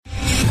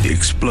The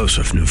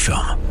explosive new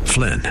film,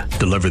 Flynn,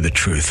 deliver the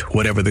truth,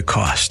 whatever the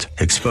cost,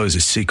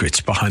 exposes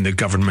secrets behind the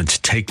government's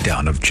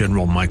takedown of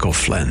General Michael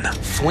Flynn.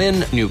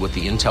 Flynn knew what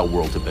the intel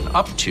world had been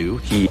up to.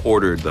 He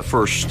ordered the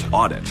first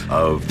audit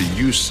of the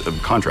use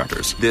of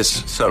contractors.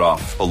 This set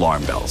off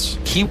alarm bells.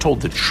 He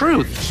told the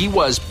truth. He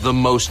was the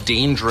most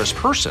dangerous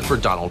person for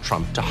Donald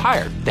Trump to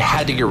hire. They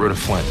had to get rid of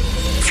Flynn.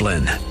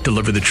 Flynn,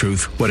 deliver the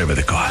truth, whatever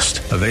the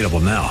cost. Available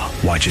now.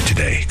 Watch it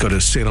today. Go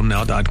to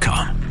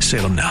salemnow.com.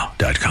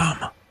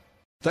 salemnow.com.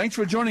 Thanks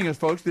for joining us,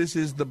 folks. This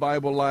is the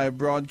Bible Live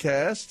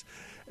broadcast,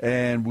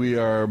 and we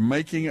are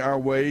making our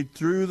way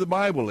through the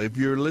Bible. If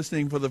you're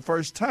listening for the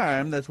first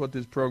time, that's what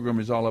this program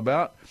is all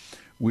about.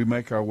 We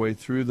make our way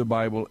through the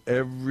Bible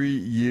every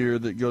year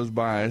that goes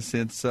by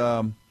since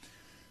 2001.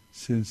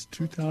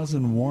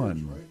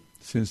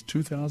 Since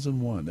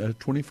 2001,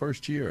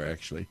 21st year,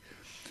 actually,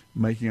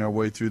 making our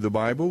way through the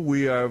Bible.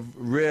 We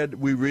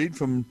read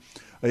from...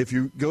 If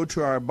you go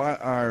to our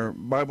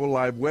Bible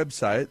Live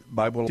website,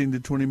 Bible 15 to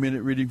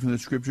 20-minute reading from the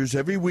Scriptures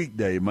every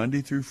weekday,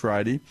 Monday through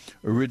Friday,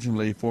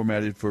 originally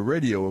formatted for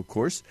radio, of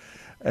course.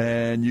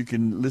 And you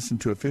can listen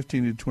to a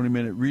 15 to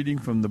 20-minute reading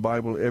from the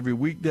Bible every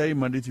weekday,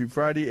 Monday through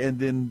Friday, and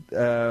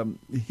then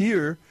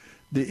hear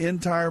the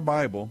entire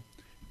Bible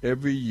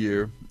every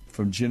year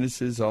from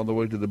Genesis all the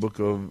way to the book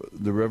of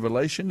the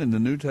Revelation in the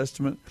New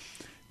Testament.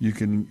 You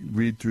can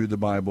read through the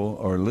Bible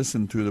or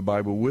listen through the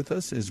Bible with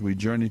us as we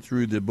journey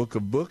through the book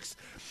of books.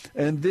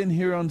 And then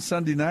here on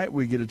Sunday night,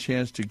 we get a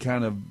chance to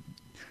kind of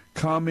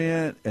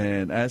comment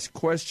and ask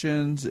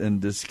questions and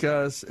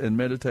discuss and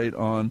meditate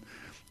on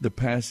the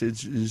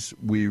passages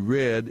we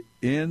read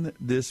in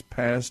this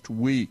past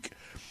week.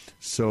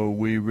 So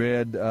we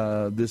read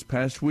this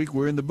past week,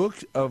 we're in the book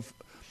of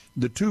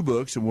the two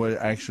books, and what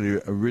actually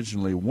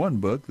originally one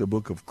book, the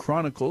book of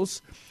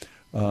Chronicles,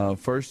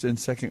 First and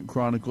Second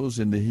Chronicles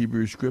in the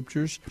Hebrew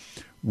Scriptures.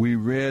 We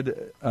read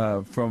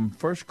from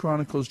First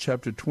Chronicles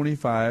chapter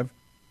 25.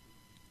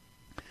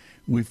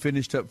 We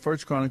finished up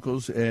First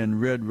Chronicles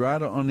and read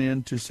right on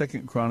into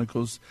Second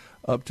Chronicles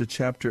up to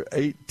chapter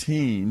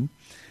 18.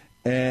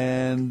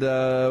 And,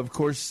 of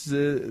course, a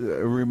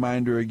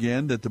reminder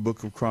again that the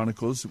book of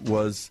Chronicles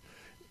was,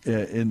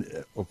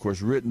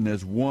 written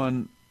as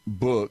one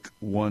book,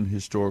 one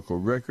historical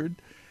record.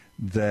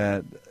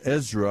 That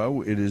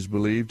Ezra, it is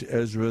believed,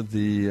 Ezra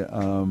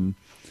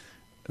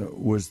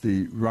was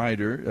the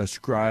writer, a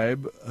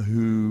scribe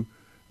who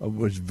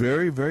was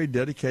very, very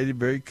dedicated,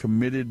 very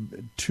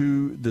committed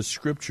to the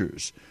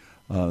Scriptures.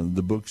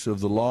 The books of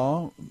the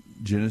law,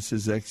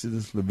 Genesis,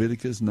 Exodus,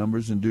 Leviticus,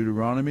 Numbers, and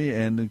Deuteronomy,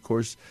 and, of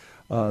course,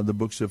 the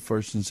books of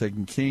 1st and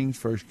 2nd Kings,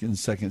 1st and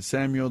 2nd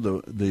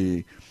Samuel,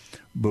 the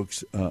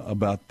books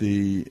about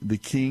the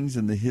kings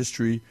and the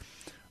history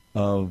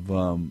of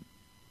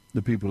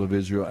the people of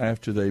Israel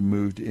after they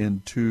moved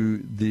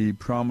into the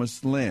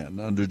Promised Land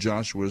under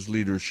Joshua's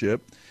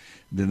leadership.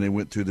 Then they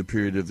went through the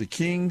period of the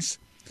kings,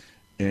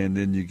 and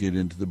then you get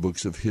into the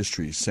books of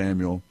history,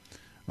 Samuel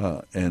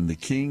and the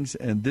kings,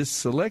 and this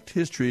select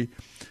history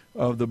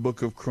of the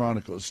book of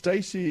Chronicles.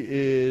 Stacy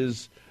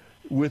is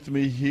with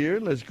me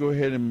here. Let's go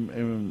ahead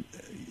and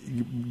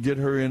get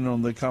her in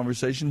on the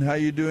conversation. How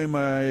you doing,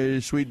 my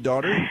sweet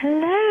daughter?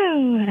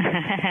 Hello.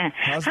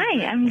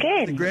 Hi, I'm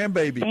good. The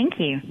grandbaby. Thank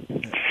you.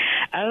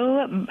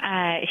 Oh,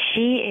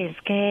 she is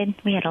good.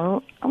 We had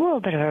a little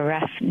bit of a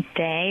rough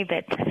day,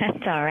 but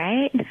that's all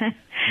right.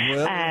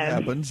 Well, it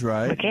happens,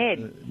 right? We're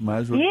good. Might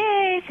as well.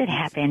 Yes, it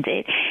happens.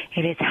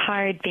 It is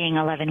hard being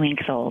 11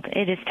 weeks old.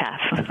 It is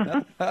tough.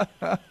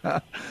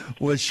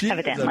 Well, she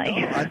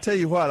evidently. I tell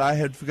you what, I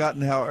had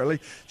forgotten how early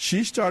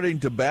she's starting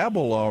to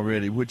babble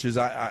already, which is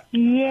I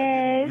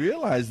yes. didn't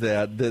realize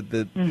that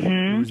Mm-hmm.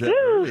 it was that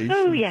early.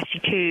 Oh, yes, she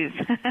coos.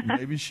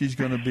 Maybe she's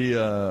going to be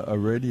a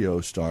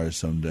radio star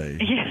someday.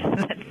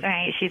 Yes, that's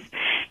right. She's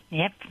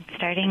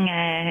starting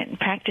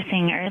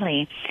practicing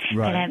early.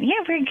 Right. But,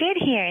 we're good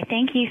here.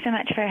 Thank you so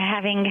much for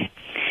having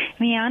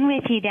me on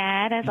with you,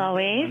 Dad, as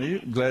always.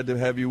 Glad to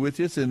have you with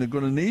us, and we're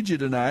going to need you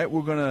tonight.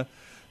 We're going to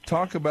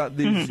talk about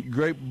these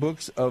great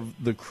books of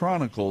the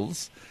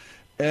Chronicles.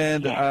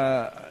 And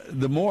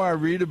the more I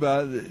read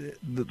about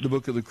the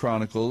book of the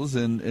Chronicles,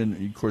 and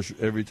of course,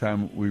 every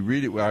time we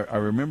read it, I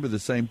remember the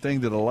same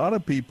thing, that a lot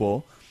of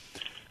people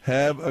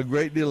have a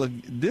great deal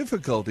of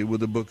difficulty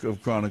with the book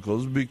of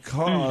Chronicles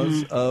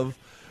because of,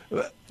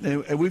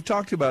 and we've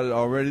talked about it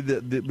already,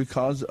 that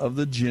because of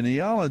the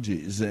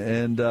genealogies.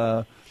 And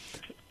the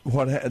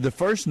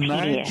first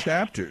nine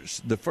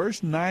chapters,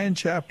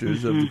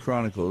 of the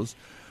Chronicles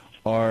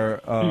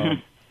are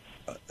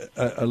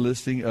a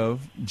listing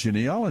of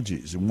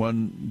genealogies.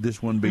 And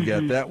this one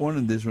begat that one,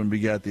 and this one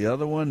begat the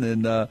other one,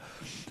 and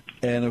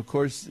of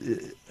course,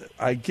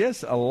 I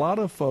guess a lot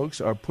of folks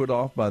are put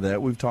off by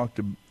that. We've talked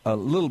a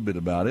little bit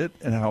about it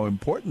and how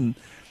important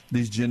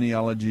these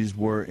genealogies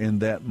were in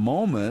that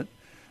moment,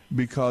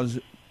 because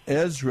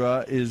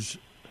Ezra is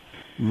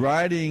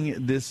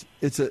writing this.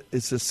 It's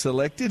a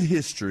selected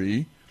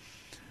history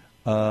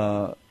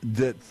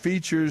that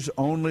features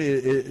only.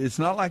 It's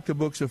not like the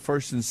books of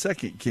First and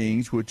Second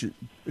Kings, which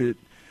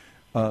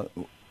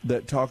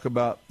that talk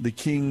about the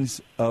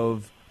kings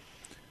of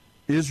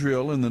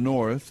Israel in the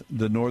north,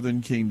 the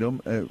northern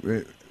kingdom.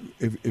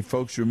 If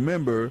folks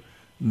remember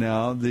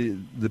now, the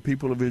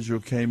people of Israel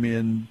came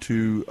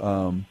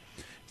into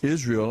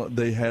Israel.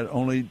 They had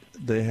only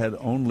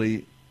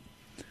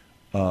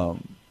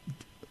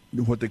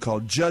what they call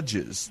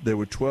judges. There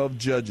were 12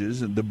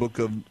 judges in the book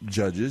of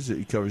Judges.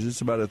 It covers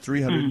it's about a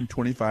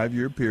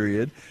 325-year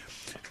period.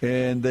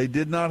 And they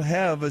did not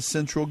have a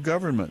central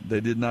government. They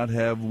did not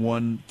have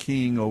one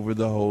king over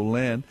the whole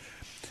land.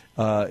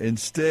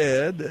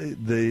 Instead,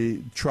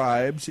 the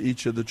tribes,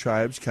 each of the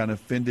tribes kind of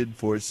fended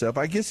for itself.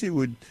 I guess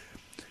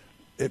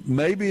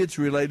maybe it's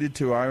related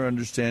to our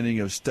understanding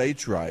of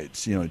states'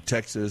 rights,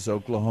 Texas,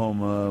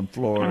 Oklahoma,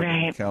 Florida,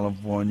 right,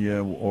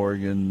 California,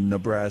 Oregon,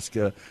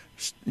 Nebraska,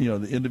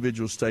 the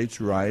individual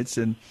states' rights,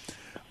 and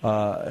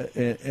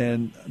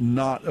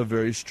not a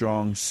very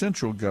strong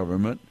central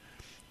government.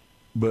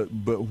 But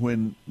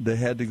when they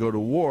had to go to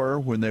war,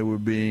 when they were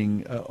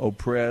being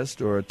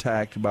oppressed or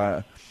attacked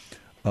by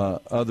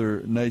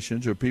other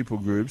nations or people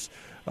groups,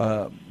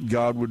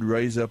 God would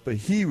raise up a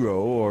hero,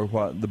 or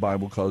what the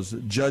Bible calls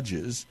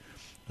judges.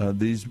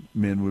 These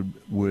men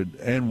would,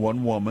 and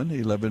one woman,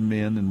 11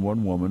 men and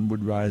one woman,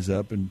 would rise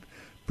up and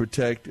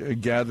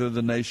protect, gather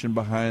the nation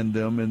behind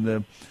them, and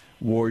the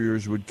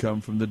warriors would come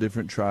from the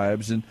different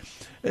tribes. And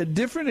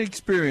different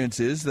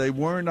experiences. They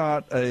were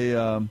not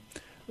an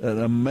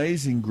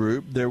amazing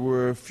group. There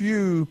were a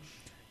few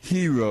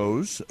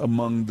heroes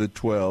among the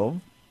 12,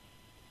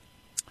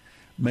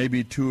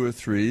 maybe 2 or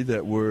 3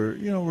 that were,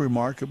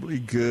 remarkably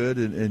good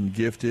and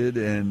gifted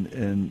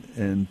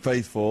and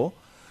faithful.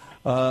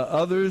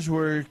 Others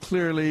were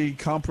clearly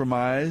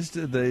compromised.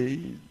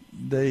 They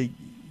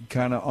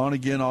kind of on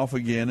again, off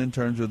again in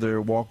terms of their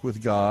walk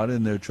with God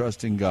and their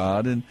trust in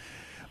God.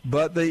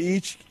 But they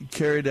each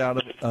carried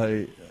out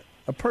a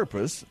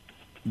purpose.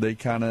 They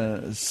kind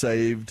of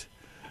saved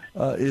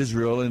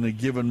Israel in a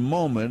given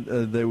moment.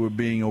 They were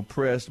being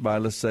oppressed by,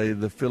 let's say,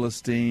 the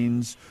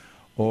Philistines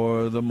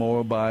or the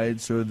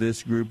Moabites or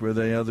this group or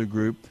the other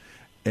group,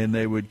 and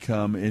they would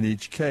come in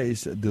each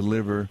case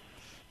deliver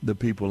the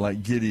people.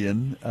 Like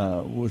Gideon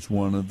was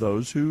one of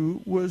those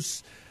who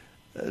was,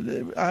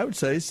 I would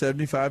say,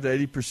 75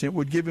 to 80%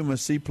 would give him a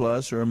C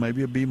plus or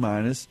maybe a B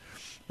minus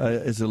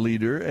as a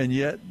leader, and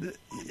yet,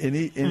 and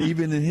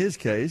even in his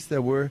case,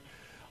 there were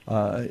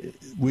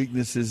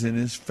weaknesses in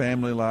his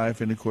family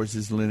life and, of course,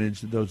 his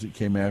lineage, those that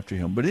came after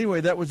him. But anyway,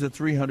 that was a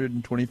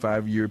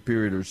 325-year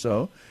period or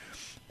so.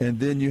 And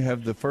then you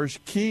have the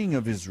first king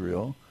of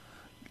Israel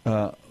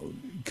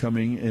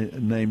coming,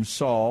 named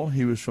Saul.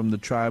 He was from the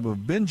tribe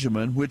of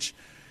Benjamin, which,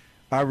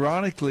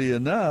 ironically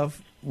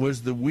enough,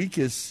 was the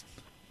weakest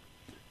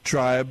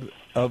tribe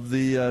of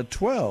the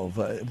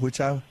 12, which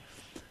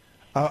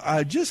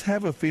I just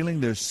have a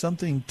feeling there's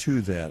something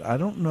to that. I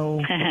don't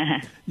know.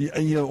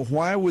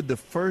 Why would the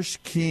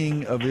first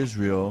king of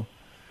Israel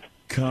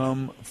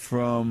come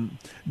from?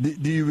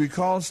 Do you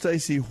recall,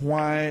 Stacy,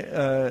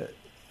 why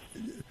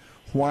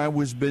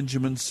was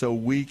Benjamin so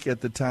weak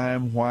at the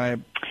time? Why?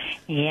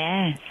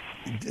 Yes.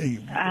 Let's see,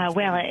 I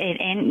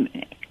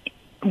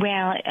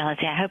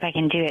hope I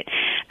can do it.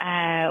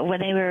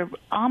 They were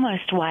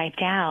almost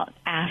wiped out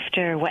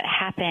after what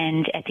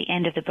happened at the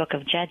end of the book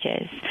of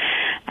Judges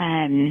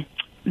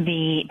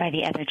by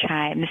the other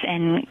tribes,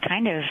 and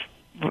kind of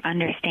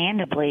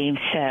understandably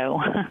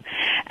so.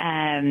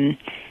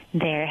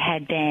 There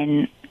had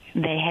been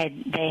they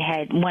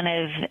had one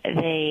of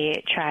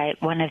the tribe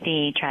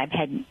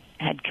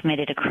had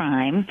committed a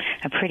crime,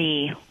 a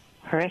pretty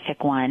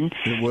horrific one,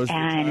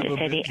 and so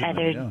the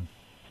other. Yeah.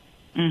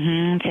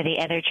 So the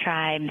other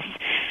tribes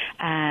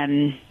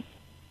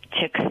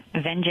took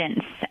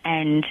vengeance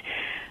and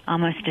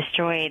almost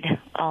destroyed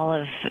all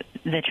of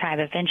the tribe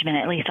of Benjamin,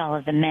 at least all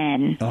of the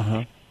men.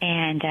 Uh-huh.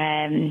 And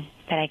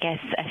but I guess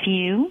a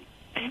few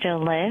still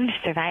lived,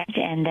 survived,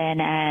 and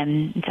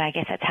then so I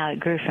guess that's how it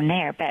grew from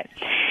there. But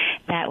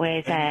that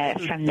was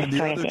from the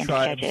story at the end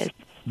of Judges.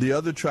 The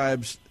other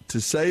tribes, to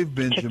save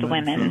Benjamin, took the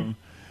women.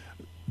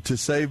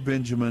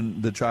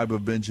 The tribe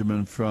of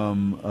Benjamin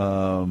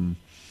from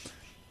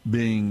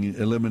being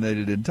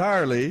eliminated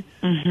entirely,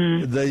 I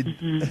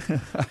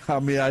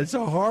mean, it's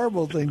a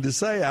horrible thing to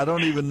say. I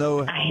don't even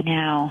know. I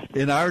know.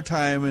 In our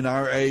time, in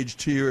our age,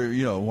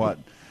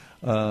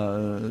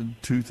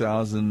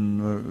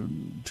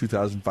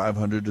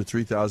 2,500 to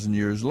 3,000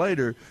 years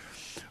later,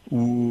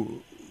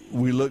 we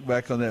look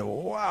back on that.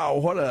 Wow,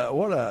 what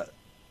a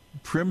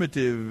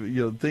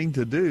primitive thing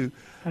to do.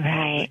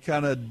 Right. They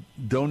kind of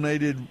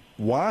donated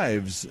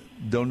wives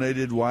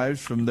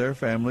from their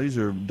families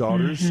or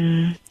daughters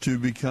to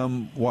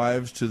become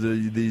wives to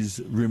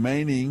these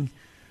remaining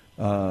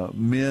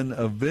men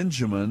of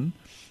Benjamin,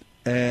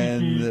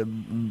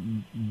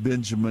 and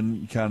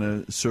Benjamin kind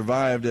of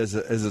survived as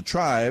a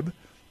tribe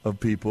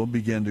of people,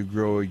 began to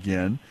grow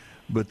again,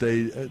 but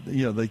they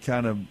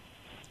kind of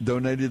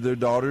donated their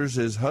daughters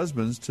as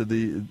husbands to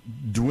the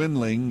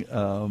dwindling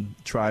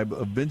tribe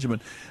of Benjamin.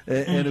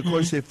 And of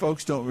course, if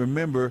folks don't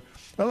remember,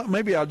 well,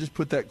 maybe I'll just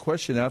put that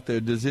question out there.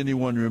 Does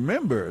anyone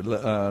remember?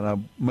 And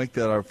I'll make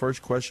that our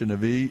first question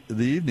of the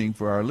evening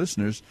for our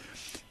listeners.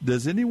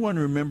 Does anyone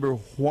remember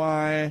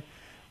why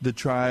the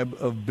tribe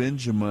of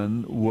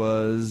Benjamin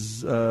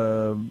was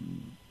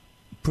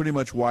pretty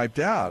much wiped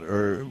out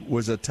or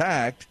was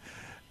attacked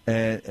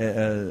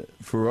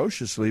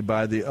ferociously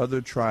by the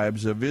other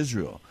tribes of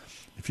Israel?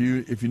 If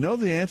you know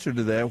the answer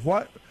to that,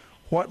 what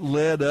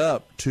led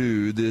up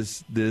to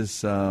this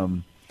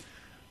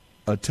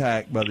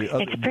attack by the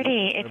other? It's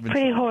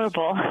pretty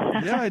horrible.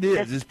 Yeah, it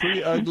is. It's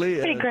pretty ugly.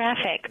 Pretty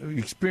graphic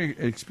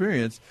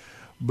experience.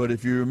 But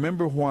if you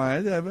remember why,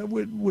 I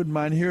wouldn't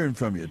mind hearing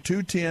from you.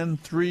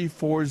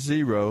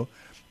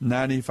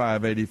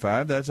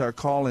 210-340-9585. That's our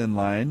call-in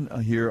line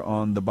here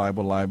on the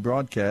Bible Live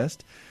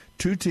broadcast.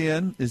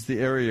 210 is the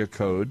area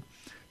code,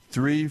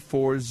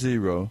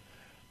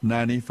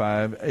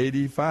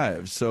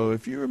 340-9585. So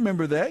if you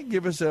remember that,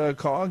 give us a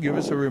call, give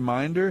us a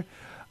reminder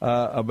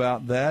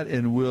about that,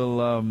 and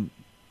we'll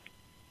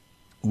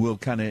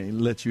kind of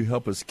let you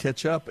help us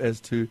catch up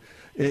as to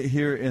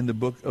here in the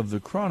book of the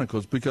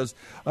Chronicles. Because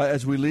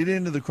as we lead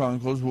into the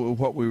Chronicles,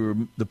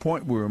 the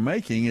point we were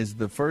making is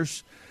the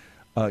first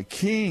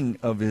king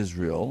of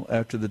Israel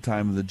after the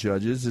time of the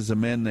judges is a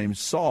man named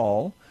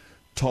Saul.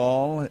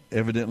 Tall,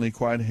 evidently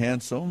quite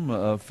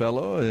handsome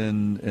fellow,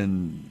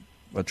 and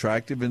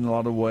attractive in a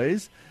lot of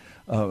ways,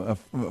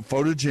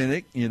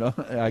 photogenic,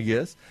 I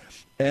guess.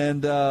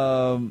 And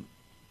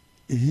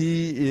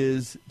he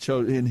is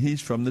chosen, and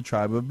he's from the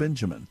tribe of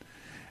Benjamin,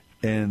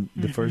 and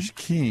the first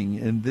king.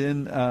 And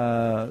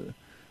then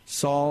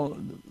Saul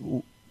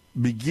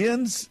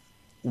begins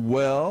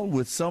well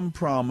with some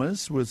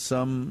promise, with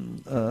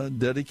some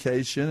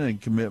dedication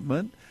and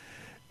commitment.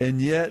 And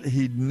yet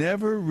he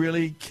never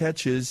really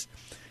catches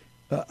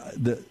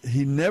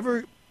he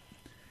never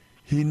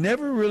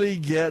really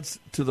gets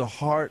to the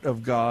heart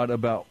of God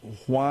about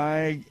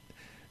why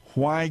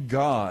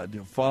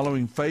God,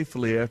 following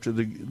faithfully after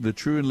the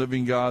true and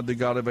living God, the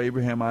God of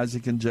Abraham,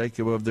 Isaac, and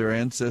Jacob, of their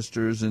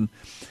ancestors, and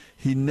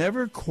he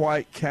never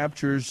quite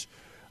captures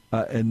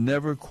and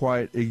never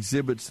quite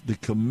exhibits the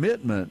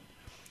commitment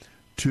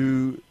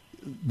to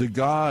the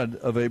God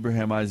of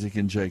Abraham, Isaac,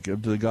 and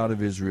Jacob, to the God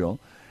of Israel.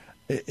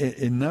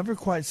 It never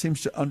quite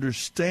seems to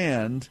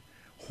understand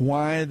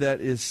why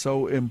that is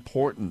so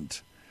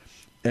important,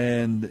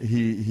 and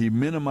he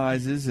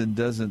minimizes and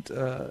doesn't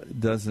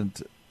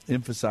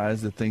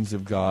emphasize the things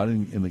of God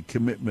and the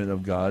commitment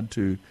of God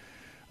to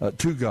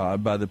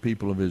God by the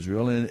people of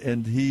Israel,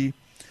 and he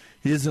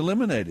is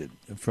eliminated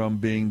from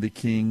being the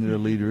king, the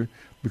leader,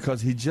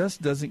 because he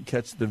just doesn't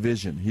catch the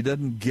vision. He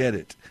doesn't get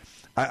it.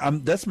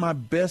 That's my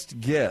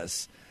best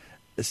guess,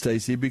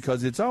 Stacy,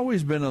 because it's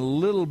always been a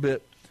little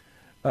bit.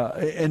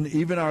 And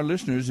even our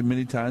listeners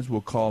many times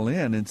will call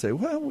in and say,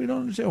 well, we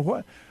don't understand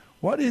what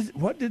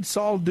did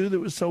Saul do that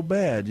was so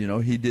bad?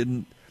 He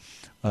didn't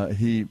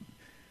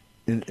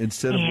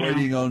instead of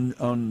waiting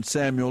on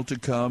Samuel to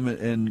come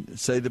and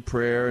say the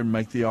prayer and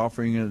make the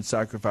offering and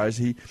sacrifice,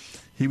 he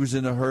was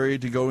in a hurry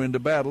to go into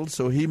battle,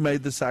 so he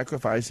made the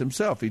sacrifice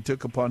himself. He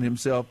took upon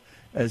himself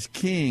as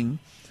king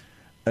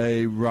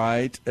a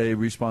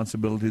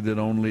responsibility that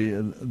only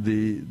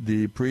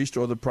the priest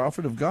or the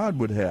prophet of God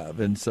would have.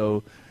 And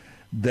so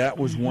that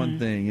was one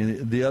thing,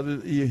 and the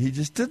other, he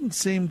just didn't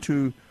seem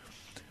to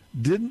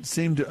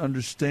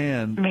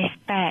understand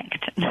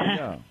respect.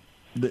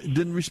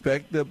 Didn't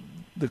respect the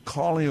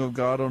calling of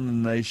God on the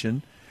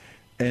nation,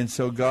 and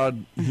so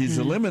he's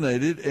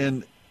eliminated,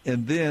 and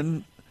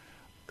then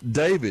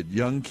David,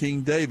 young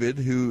King David,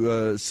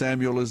 who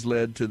Samuel has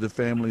led to the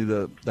family,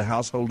 the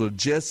household of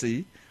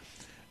Jesse,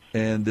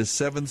 and the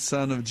seventh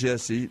son of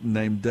Jesse,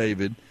 named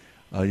David,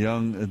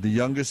 the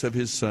youngest of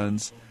his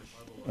sons.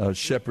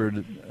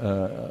 Shepherd,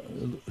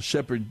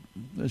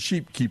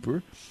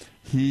 sheepkeeper,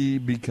 he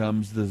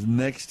becomes the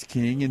next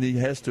king, and he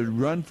has to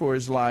run for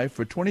his life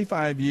for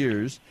 25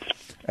 years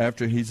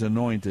after he's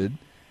anointed.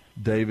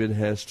 David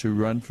has to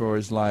run for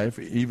his life,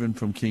 even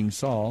from King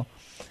Saul,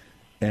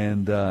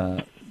 and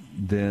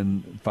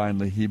then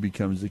finally he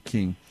becomes the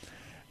king,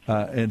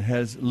 and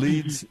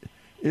leads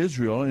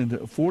Israel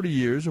into 40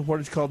 years of what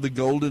is called the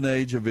Golden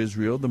Age of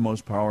Israel, the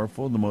most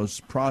powerful, the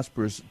most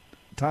prosperous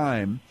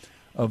time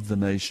of the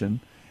nation.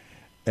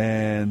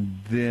 And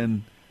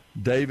then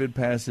David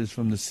passes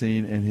from the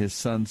scene, and his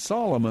son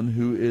Solomon,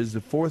 who is the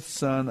fourth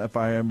son, if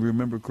I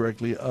remember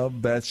correctly,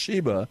 of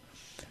Bathsheba,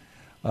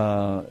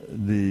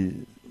 the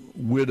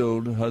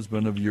widowed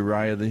husband of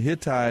Uriah the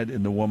Hittite,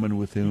 and the woman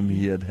with whom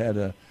he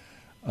had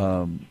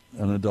an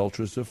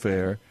adulterous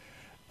affair.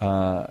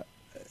 But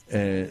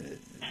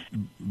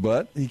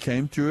he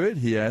came through it.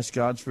 He asked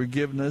God's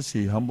forgiveness.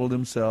 He humbled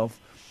himself.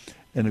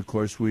 And, of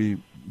course,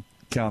 we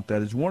count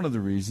that as one of the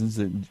reasons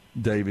that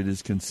David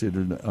is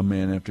considered a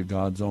man after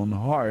God's own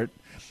heart,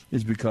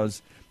 is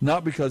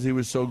not because he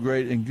was so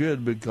great and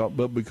good,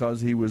 but because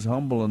he was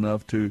humble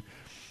enough to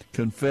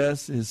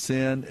confess his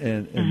sin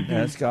and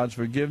ask God's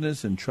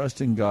forgiveness and trust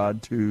in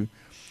God to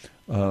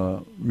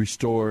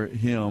restore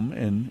him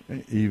and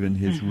even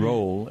his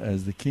role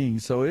as the king.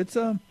 So it's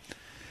a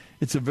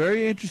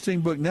very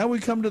interesting book. Now we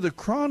come to the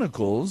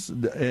Chronicles,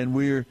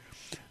 and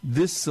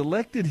this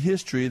selected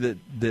history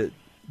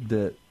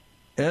that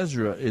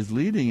Ezra is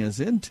leading us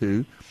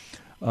into.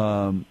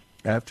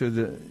 After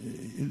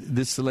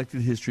this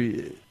selected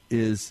history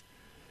is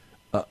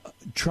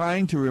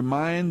trying to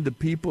remind the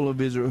people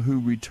of Israel who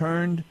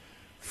returned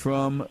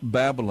from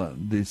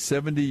Babylon, the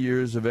 70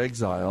 years of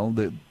exile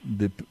that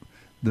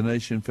the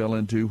nation fell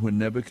into when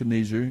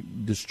Nebuchadnezzar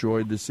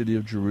destroyed the city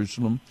of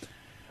Jerusalem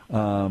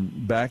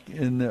back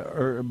in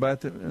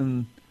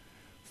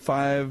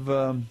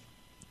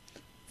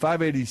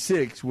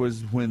 586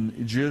 was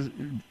when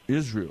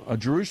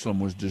Jerusalem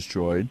was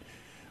destroyed.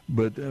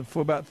 But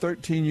for about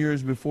 13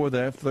 years before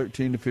that,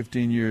 13 to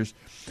 15 years,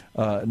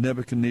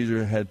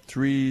 Nebuchadnezzar had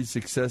 3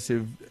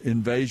 successive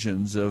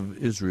invasions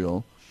of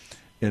Israel,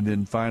 and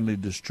then finally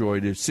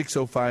destroyed it.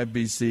 605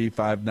 BC,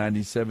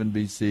 597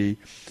 BC,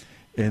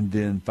 and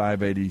then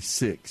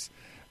 586.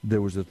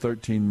 There was a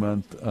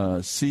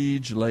 13-month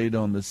siege laid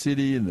on the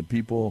city, and the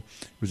people,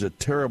 it was a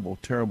terrible,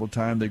 terrible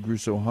time. They grew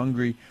so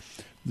hungry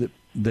that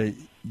they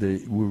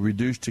were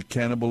reduced to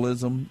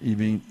cannibalism,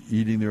 even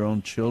eating their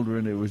own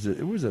children. It was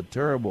a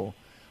terrible,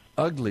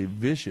 ugly,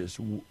 vicious,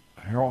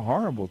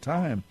 horrible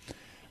time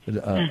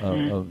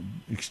of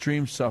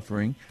extreme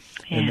suffering.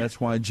 Yeah. And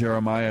that's why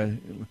Jeremiah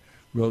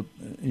wrote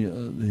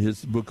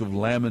his book of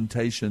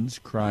Lamentations,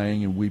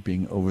 crying and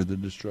weeping over the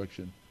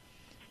destruction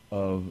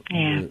of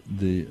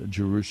the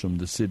Jerusalem,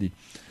 the city.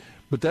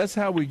 But that's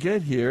how we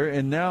get here.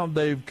 And now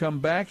they've come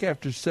back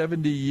after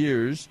 70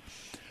 years.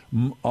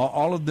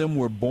 All of them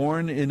were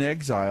born in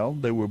exile.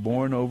 They were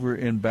born over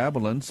in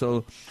Babylon.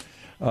 So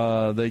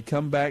they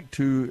come back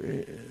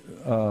to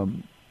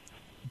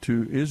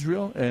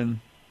Israel, and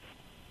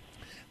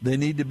they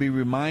need to be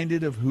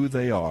reminded of who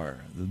they are,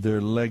 their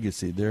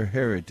legacy, their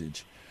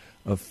heritage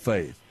of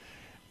faith.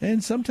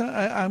 And sometimes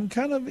I'm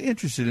kind of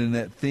interested in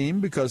that theme,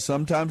 because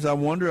sometimes I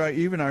wonder,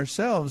 even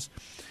ourselves,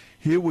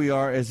 here we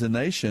are as a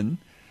nation,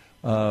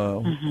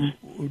 over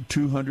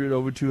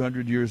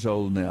 200 years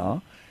old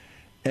now,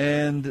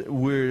 and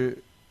we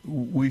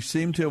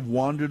seem to have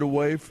wandered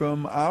away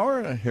from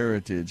our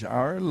heritage,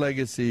 our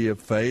legacy of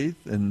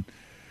faith and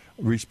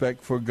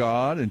respect for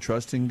God and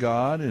trusting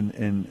God,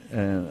 and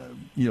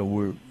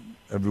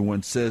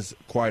everyone says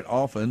quite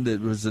often that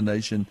it was a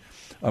nation.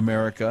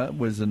 America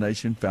was a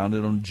nation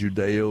founded on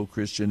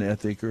Judeo-Christian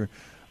ethic or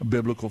a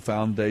biblical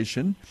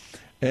foundation,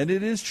 and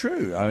it is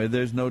true. I mean,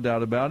 there's no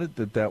doubt about it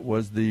that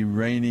was the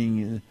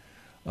reigning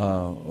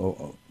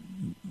mindset,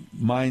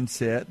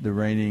 the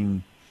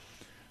reigning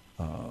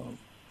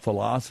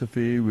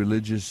philosophy,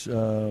 religious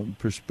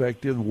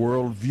perspective,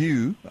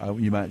 worldview,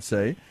 you might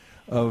say,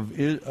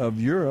 of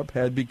Europe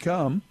had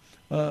become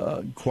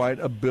quite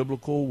a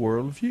biblical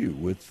worldview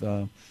with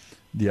the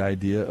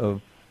idea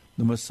of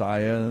the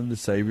Messiah and the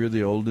Savior,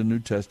 the Old and New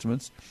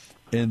Testaments.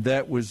 And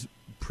that was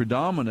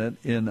predominant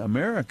in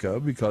America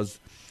because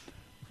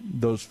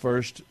those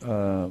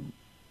the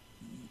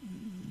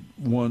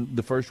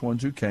first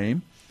ones who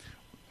came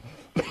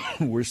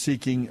were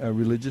seeking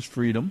religious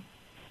freedom.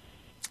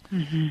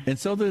 Mm-hmm. And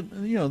so the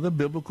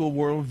biblical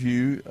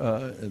worldview,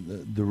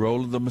 the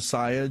role of the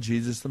Messiah,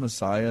 Jesus the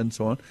Messiah, and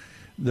so on,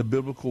 the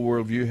biblical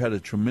worldview had a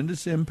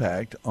tremendous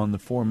impact on the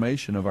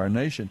formation of our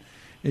nation.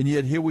 And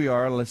yet here we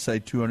are, let's say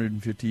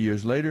 250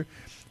 years later,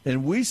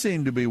 and we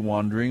seem to be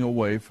wandering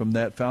away from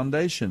that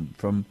foundation,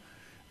 from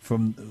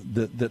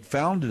that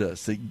founded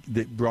us,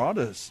 that brought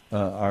us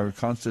our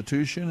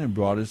Constitution and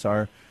brought us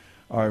our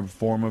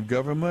form of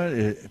government.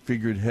 It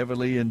figured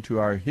heavily into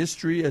our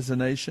history as a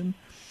nation.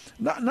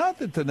 Not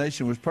that the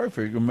nation was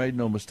perfect or made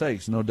no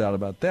mistakes, no doubt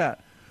about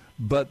that,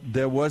 but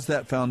there was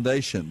that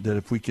foundation that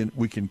if we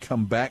can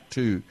come back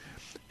to,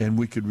 and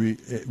we could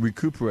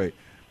recuperate,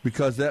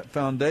 because that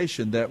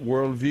foundation, that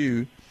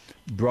worldview,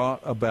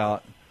 brought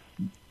about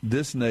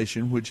this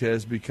nation, which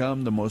has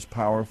become the most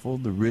powerful,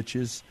 the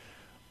richest,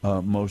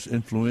 most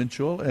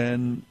influential,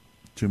 and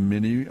to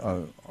many,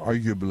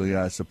 arguably,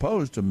 I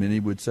suppose, to many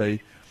would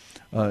say,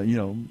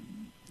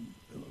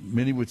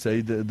 many would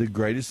say the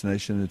greatest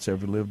nation that's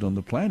ever lived on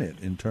the planet,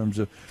 in terms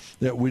of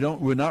that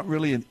we're not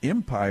really an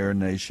empire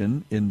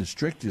nation in the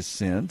strictest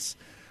sense.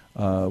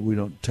 We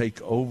don't take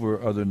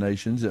over other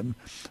nations.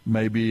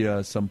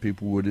 Maybe some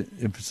people would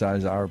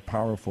emphasize our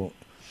powerful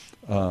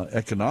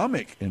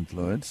economic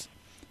influence,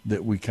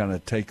 that we kind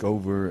of take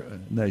over a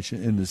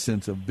nation in the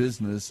sense of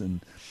business and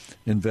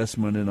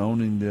investment and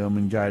owning them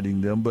and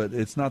guiding them. But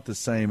it's not the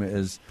same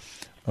as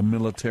a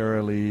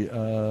militarily,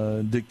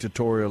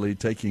 dictatorially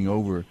taking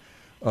over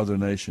other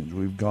nations.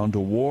 We've gone to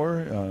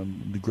war,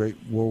 the Great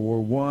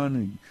World War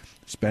I,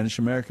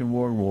 Spanish-American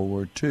War, World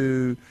War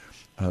II,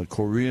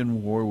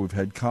 Korean War. We've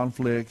had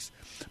conflicts,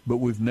 but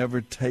we've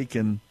never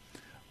taken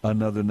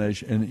another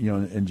nation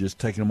and just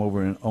taken them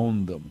over and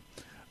owned them.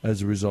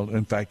 As a result,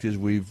 in fact,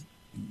 we've,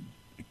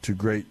 to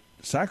great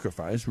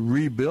sacrifice,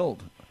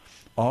 rebuilt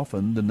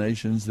often the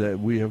nations that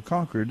we have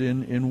conquered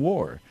in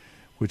war,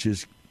 which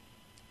is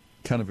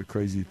kind of a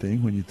crazy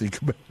thing when you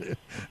think about it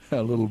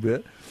a little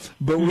bit.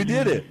 But we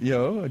did it,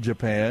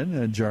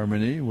 Japan,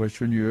 Germany,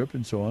 Western Europe,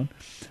 and so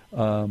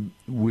on.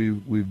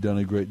 We've done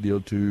a great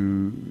deal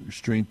to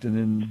strengthen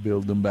and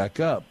build them back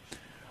up.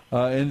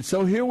 And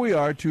so here we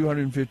are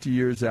 250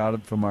 years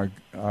out from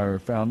our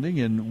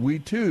founding, and we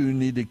too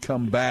need to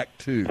come back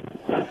to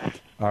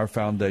our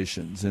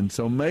foundations. And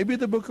so maybe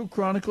the Book of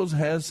Chronicles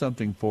has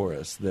something for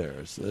us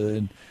there.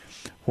 And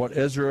what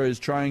Ezra is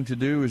trying to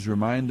do is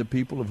remind the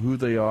people of who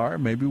they are.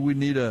 Maybe we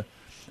need an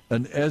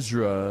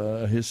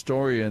Ezra, a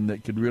historian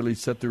that could really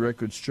set the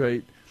record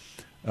straight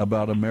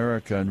about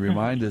America and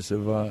remind us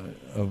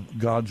of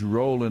God's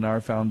role in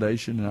our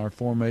foundation, in our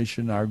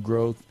formation, our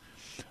growth,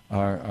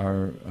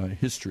 our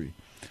history.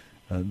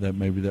 That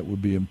maybe that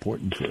would be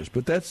important for us.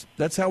 But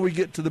that's how we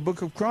get to the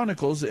Book of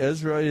Chronicles.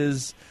 Ezra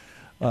is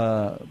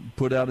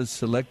put out a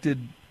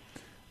selected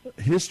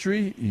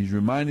history. He's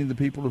reminding the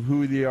people of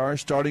who they are,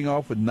 starting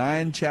off with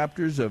 9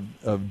 chapters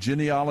of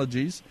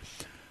genealogies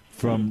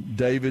from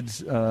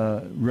David's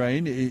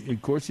reign.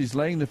 Of course, he's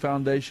laying the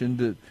foundation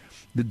that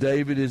the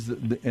David is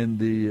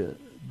the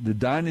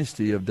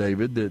dynasty of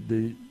David,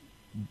 the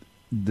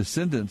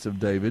descendants of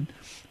David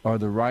are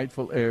the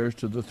rightful heirs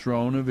to the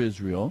throne of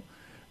Israel.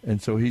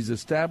 And so he's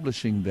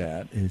establishing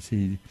that as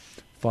he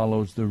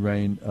follows the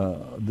reign,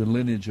 the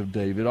lineage of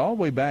David, all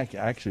the way back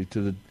actually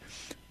to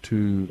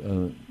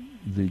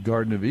the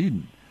Garden of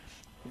Eden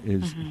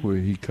is where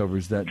he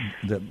covers that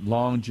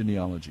long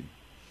genealogy.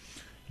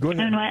 Go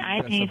ahead. And what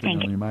I do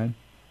think, on your mind?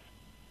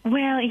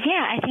 Well,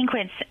 yeah, I think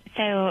what's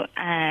so.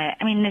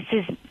 This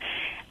is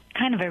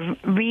kind of a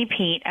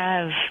repeat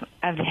of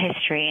the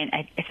history,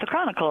 and it's the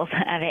chronicles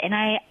of it, and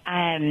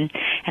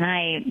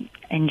I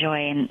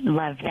enjoy and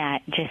love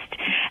that just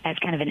as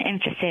kind of an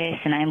emphasis,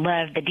 and I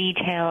love the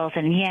details,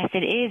 and yes,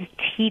 it is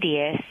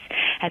tedious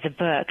as a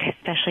book,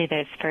 especially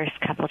those first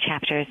couple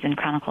chapters in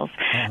Chronicles,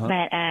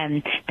 but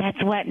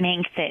that's what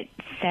makes it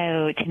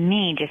so, to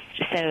me, just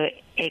so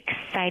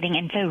exciting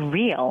and so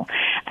real.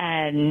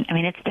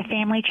 It's the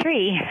family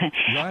tree.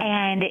 Right.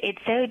 And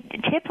it's so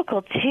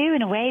typical, too,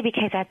 in a way,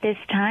 because at this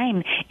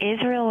time,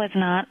 Israel was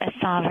not a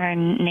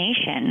sovereign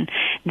nation.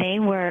 They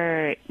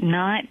were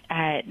not,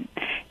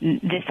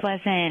 this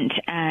wasn't,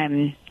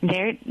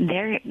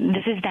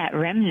 this is that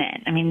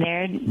remnant.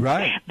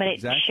 Right. But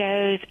it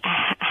shows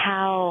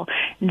how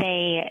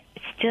they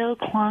still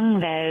clung,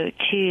 though,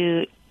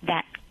 to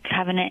that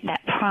covenant,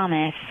 that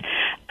promise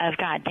of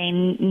God. They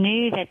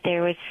knew that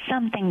there was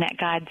something that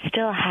God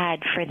still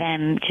had for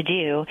them to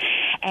do.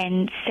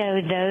 And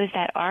so those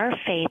that are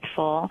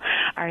faithful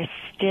are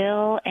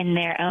still in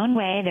their own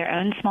way, their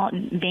own small,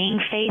 being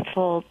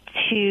faithful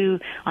to,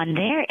 on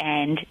their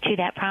end, to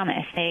that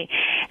promise.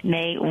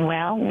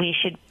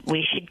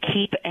 We should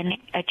keep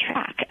a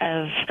track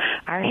of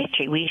our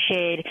history.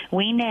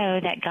 We know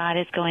that God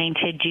is going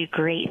to do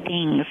great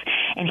things.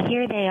 And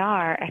here they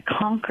are, a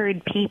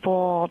conquered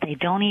people. They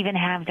don't even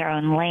have their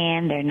own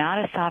land. They're not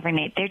a sovereign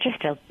nation. They're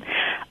just a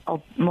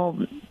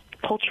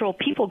cultural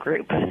people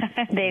group.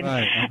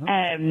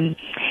 And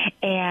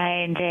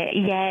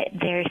yet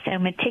they're so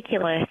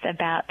meticulous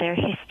about their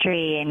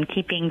history and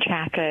keeping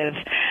track of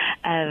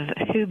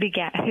who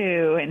begat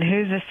who and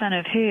who's the son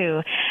of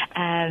who,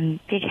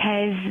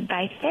 because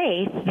by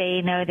faith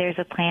they know there's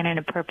a plan and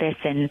a purpose,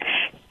 and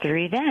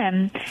through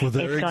them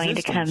it's going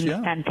to come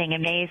something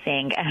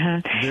amazing.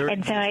 And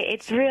so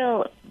it's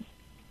real.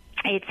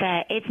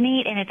 It's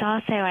neat, and it's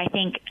also, I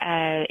think,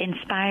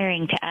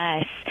 inspiring to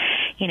us,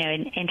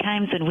 in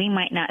times when we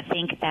might not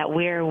think that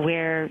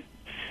we're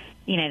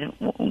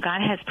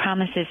God has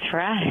promises for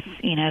us,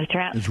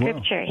 throughout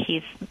Scripture.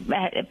 He's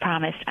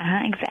promised.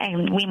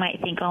 Exactly. We might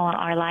think,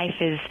 our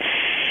life is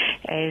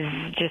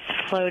just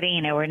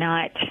floating. We're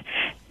not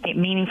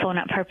meaningful,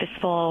 not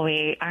purposeful.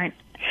 We aren't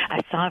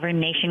a sovereign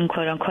nation,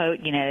 quote unquote,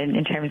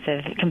 in terms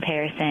of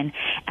comparison.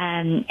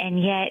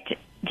 And yet,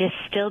 just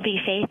still be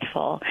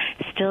faithful,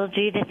 still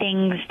do the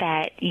things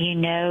that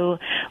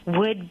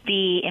would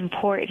be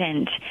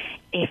important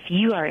if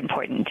you are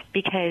important,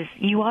 because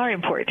you are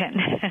important.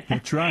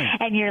 That's right.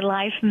 And your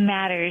life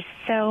matters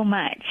so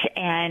much,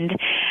 and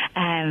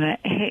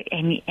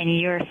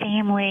your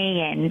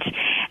family,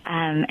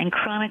 and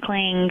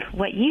chronicling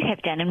what you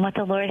have done and what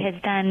the Lord has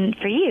done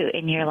for you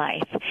in your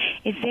life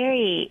is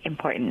very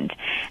important.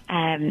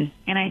 And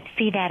I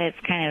see that as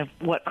kind of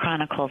what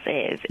Chronicles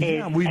is a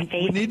faithful scribe. We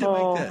need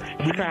to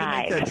make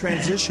that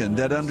transition,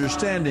 that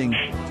understanding.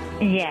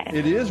 Yes.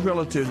 It is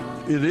relative.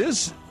 It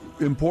is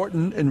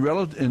important and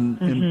relative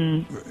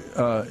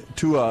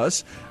to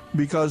us,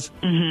 because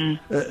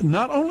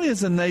not only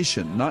as a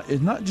nation,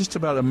 it's not just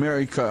about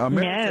America.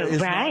 America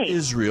is not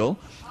Israel.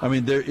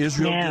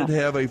 Israel did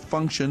have a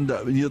function.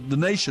 The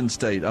nation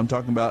state, I'm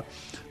talking about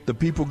the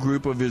people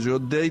group of Israel,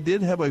 they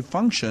did have a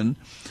function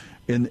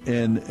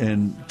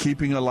in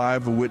keeping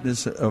alive a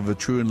witness of a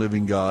true and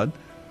living God.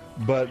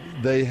 but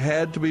they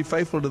had to be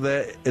faithful to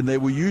that, and they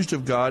were used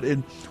of God.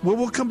 And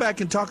we'll come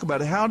back and talk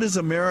about it. How does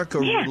America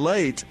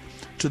relate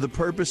to the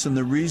purpose and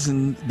the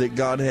reason that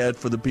God had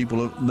for the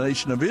people of the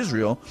nation of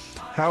Israel?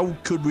 How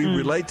could we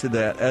relate to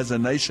that as a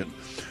nation?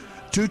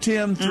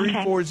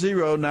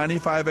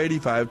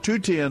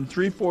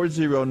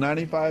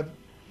 210-340-9585.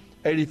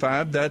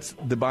 210-340-9585. That's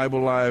the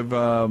Bible Live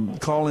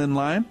call-in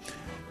line.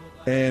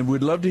 And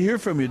we'd love to hear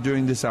from you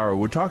during this hour.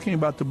 We're talking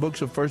about the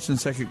books of 1st and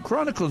 2nd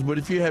Chronicles, but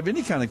if you have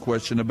any kind of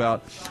question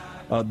about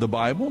the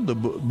Bible, the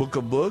book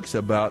of books,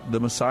 about the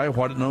Messiah,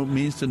 what it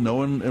means to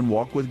know and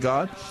walk with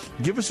God,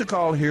 give us a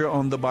call here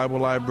on the Bible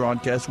Live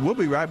broadcast. We'll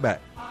be right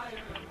back.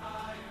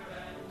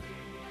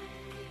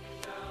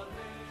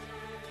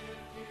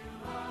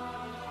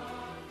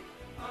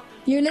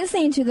 You're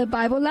listening to the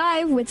Bible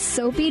Live with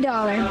Soapy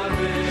Dollar.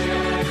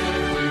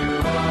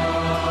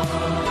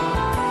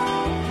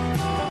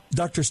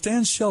 Dr.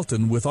 Stan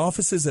Shelton, with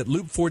offices at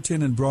Loop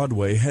 410 and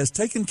Broadway, has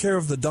taken care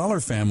of the Dollar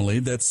family,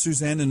 that's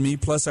Suzanne and me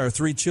plus our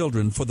 3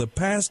 children, for the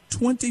past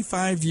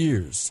 25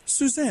 years.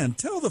 Suzanne,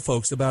 tell the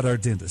folks about our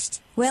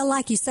dentist. Well,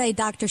 like you say,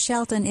 Dr.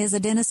 Shelton is a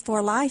dentist for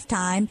a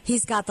lifetime.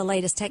 He's got the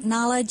latest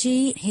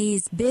technology.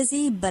 He's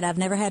busy, but I've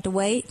never had to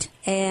wait.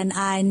 And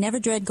I never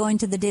dread going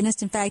to the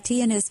dentist. In fact,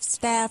 he and his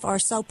staff are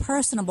so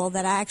personable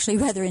that I actually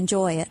rather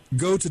enjoy it.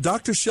 Go to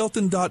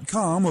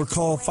drshelton.com or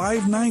call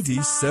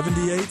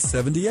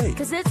 590-7878.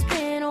 'Cause it's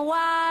been a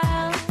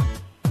while.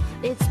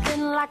 It's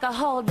been like a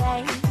whole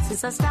day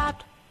since I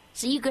stopped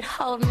so you could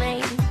hold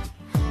me.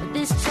 With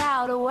this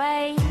child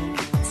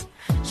awaits,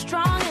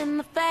 strong in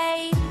the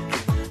faith.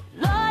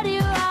 Lord, you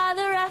are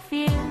the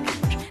refuge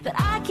that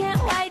I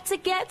can't wait to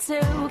get to,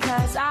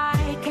 'cause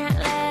I can't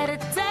let a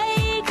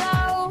day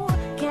go,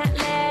 can't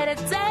let a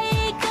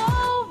day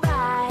go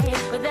by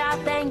without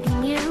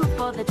thanking you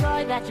for the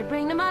joy that you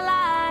bring to my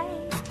life.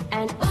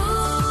 And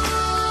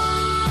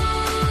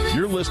ooh,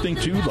 you're listening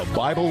to The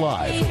Bible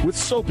Live with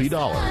Soapy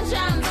Dollar.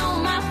 Sunshine's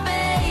on my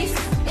face.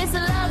 It's a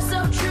love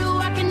so true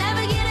I can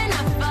never get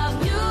enough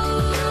of you.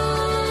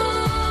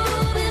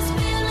 This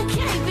feeling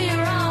can't be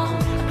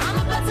wrong. I'm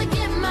about to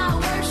get my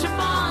worship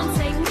on.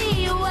 Take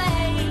me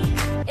away.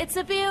 It's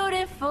a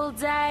beautiful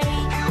day.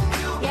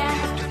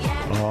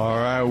 All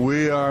right,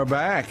 we are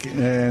back,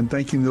 and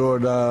thanking the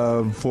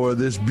Lord for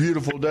this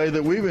beautiful day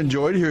that we've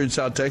enjoyed here in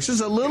South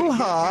Texas. A little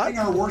hot. Getting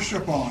our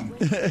worship on.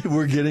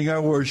 We're getting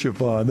our worship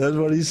on. That's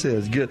what he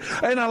says. Good.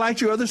 And I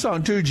liked your other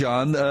song too,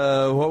 John.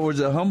 What was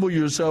it? Humble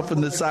yourself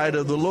in the sight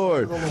of the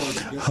Lord.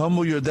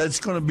 Humble your. That's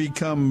going to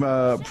become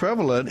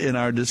prevalent in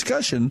our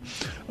discussion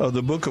of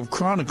the Book of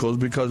Chronicles,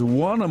 because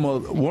one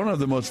of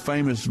the most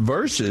famous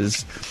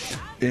verses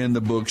in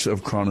the books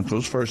of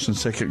Chronicles, 1st and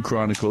 2nd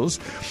Chronicles,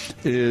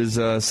 is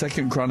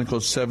 2nd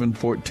Chronicles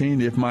 7:14.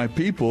 If my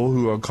people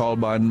who are called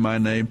by my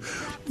name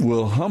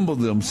will humble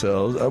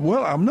themselves.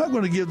 Well, I'm not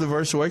going to give the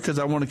verse away because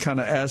I want to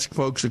kind of ask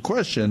folks a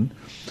question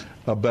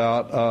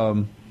about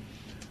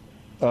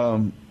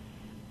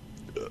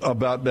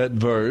that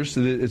verse.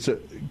 It's a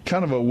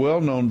kind of a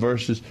well-known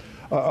verse.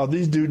 Are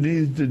these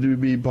need to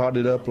be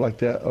potted up like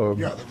that? Or?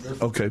 Yeah.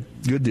 Okay,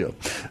 good deal.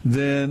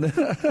 Then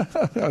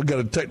I've got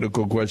a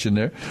technical question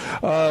there.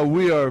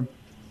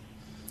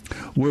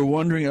 We're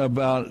wondering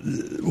about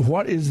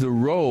what is the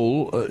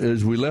role,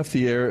 as we left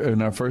the air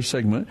in our first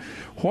segment,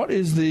 what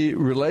is the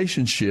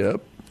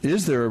relationship?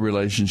 Is there a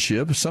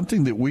relationship,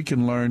 something that we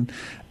can learn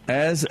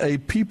as a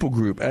people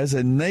group, as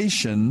a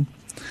nation,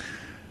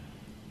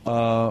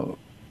 from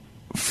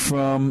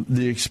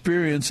the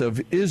experience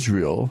of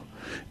Israel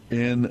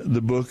in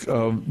the book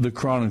of the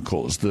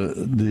Chronicles,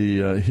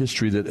 the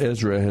history that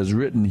Ezra has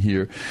written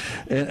here?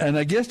 And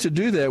I guess to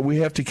do that, we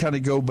have to kind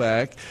of go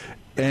back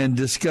and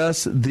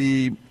discuss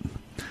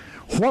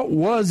what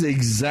was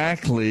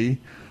exactly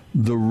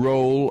the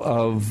role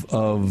of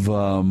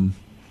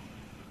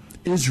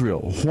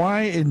Israel.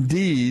 Why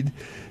indeed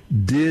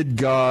did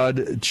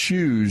God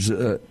choose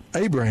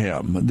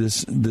Abraham,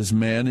 this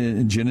man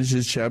in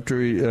Genesis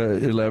chapter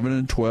 11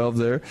 and 12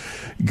 there?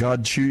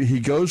 He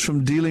goes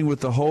from dealing with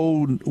the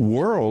whole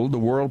world, the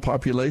world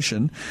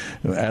population,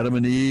 Adam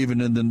and Eve,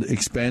 and then the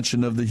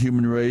expansion of the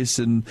human race,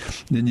 and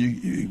then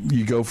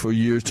you go for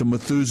years to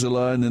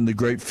Methuselah, and then the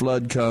great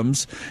flood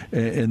comes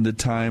in the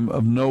time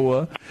of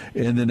Noah,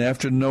 and then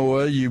after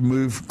Noah you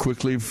move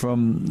quickly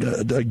from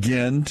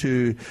again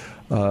to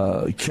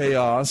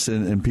chaos,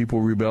 and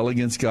people rebel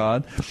against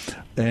God,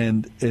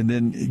 and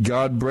then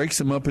God breaks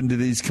them up into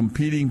these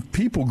competing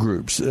people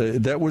groups.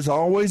 That was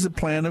always the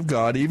plan of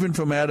God, even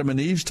from Adam and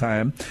Eve's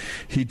time.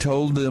 He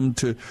told them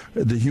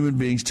the human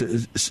beings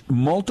to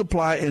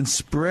multiply and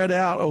spread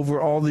out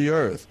over all the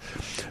earth,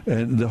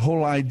 and the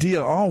whole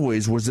idea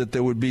always was that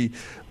there would be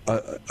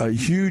a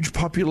huge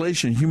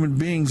population, human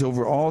beings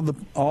over all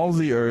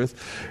the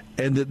earth,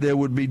 and that there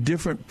would be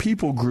different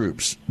people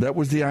groups. That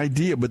was the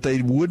idea, but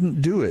they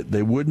wouldn't do it.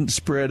 They wouldn't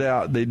spread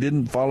out. They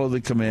didn't follow the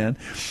command,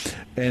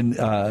 and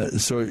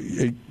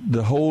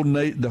the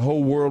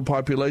whole world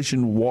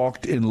population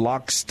walked in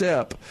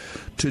lockstep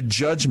to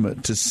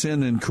judgment, to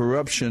sin and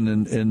corruption,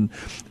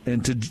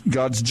 and to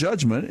God's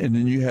judgment. And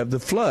then you have the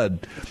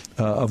flood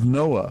of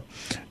Noah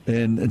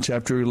in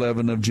chapter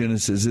 11 of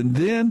Genesis, and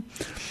then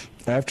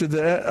after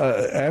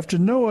that, after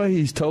Noah,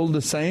 he's told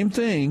the same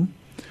thing,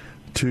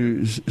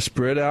 to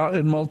spread out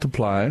and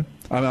multiply.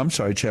 I'm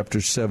sorry, chapter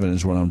 7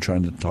 is what I'm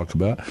trying to talk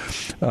about,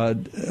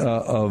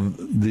 of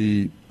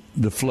the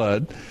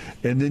flood.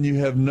 And then you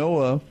have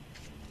Noah.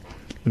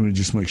 Let me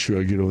just make sure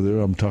I get over there.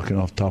 I'm talking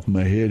off the top of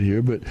my head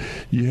here. But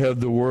you have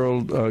the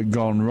world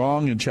gone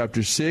wrong in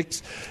chapter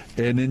 6.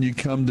 And then you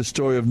come the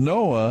story of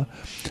Noah,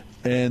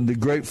 and the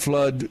great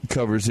flood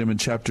covers him in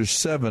chapter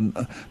 7.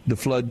 The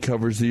flood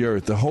covers the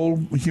earth. The whole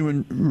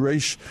human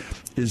race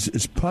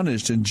is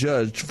punished and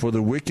judged for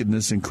the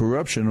wickedness and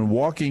corruption and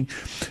walking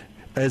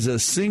as a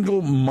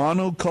single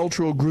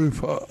monocultural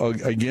group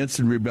against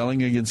and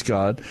rebelling against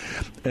God.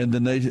 And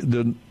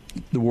the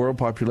world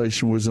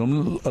population was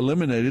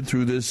eliminated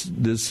through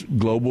this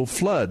global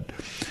flood.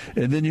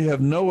 And then you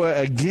have Noah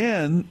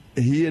again.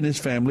 He and his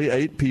family,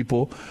 8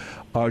 people,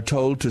 are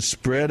told to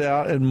spread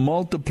out and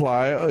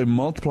multiply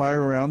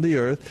around the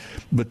earth,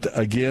 but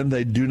again,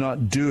 they do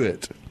not do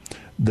it.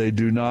 They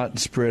do not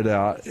spread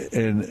out,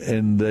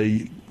 and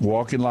they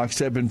walk in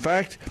lockstep. In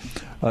fact,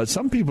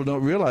 some people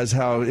don't realize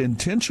how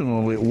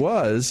intentional it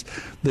was.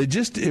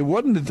 It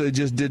wasn't that they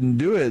just didn't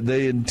do it.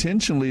 They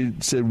intentionally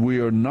said, we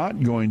are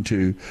not going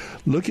to.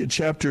 Look at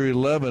chapter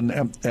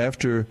 11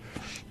 after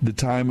the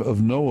time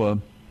of Noah.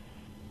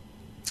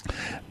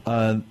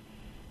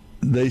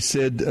 They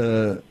said,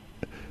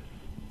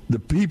 the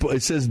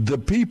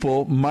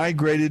people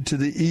migrated to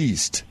the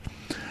east.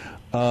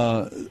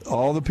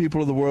 All the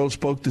people of the world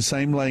spoke the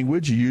same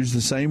language, used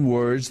the same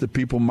words. The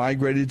people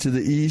migrated to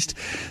the east.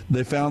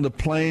 They found a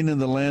plain in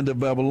the land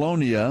of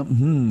Babylonia.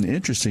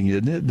 Interesting,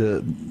 isn't it?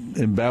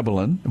 In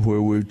Babylon,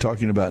 where we're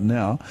talking about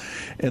now.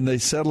 And they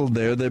settled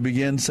there. They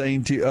began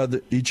saying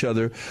to each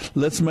other,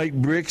 let's make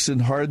bricks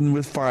and harden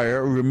with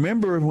fire.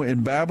 Remember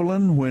in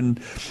Babylon when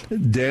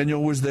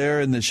Daniel was there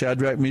and the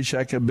Shadrach,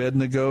 Meshach,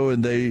 Abednego,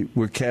 and they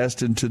were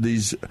cast into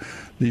these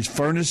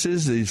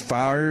furnaces, these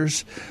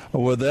fires?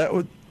 Well,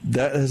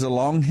 that has a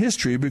long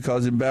history,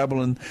 because in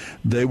Babylon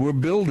they were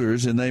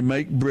builders and they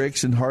make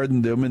bricks and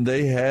harden them, and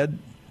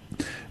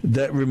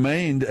that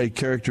remained a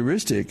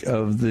characteristic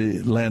of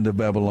the land of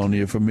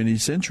Babylonia for many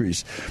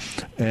centuries,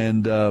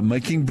 and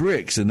making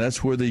bricks, and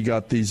that's where they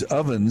got these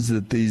ovens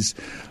that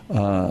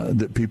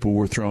people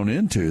were thrown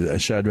into,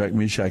 Shadrach,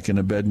 Meshach, and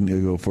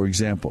Abednego, for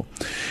example.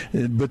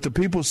 But the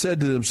people said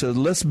to themselves,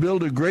 let's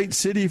build a great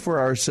city for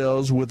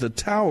ourselves with a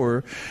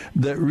tower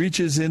that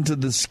reaches into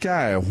the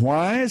sky.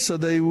 Why? So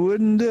they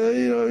wouldn't,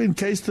 in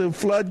case the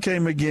flood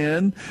came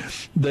again,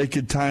 they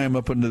could tie them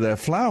up into that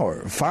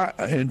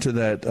into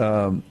that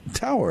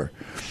tower.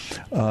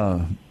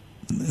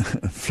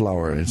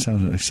 Flower. It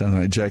sounds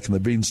like Jack and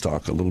the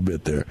Beanstalk a little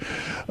bit there.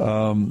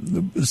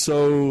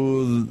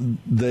 So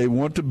they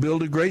want to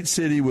build a great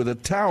city with a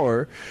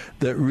tower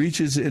that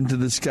reaches into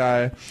the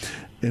sky.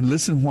 And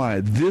listen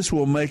why. This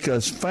will make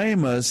us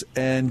famous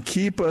and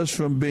keep us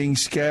from being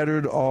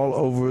scattered all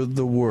over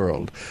the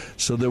world.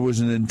 So there was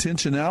an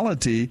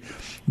intentionality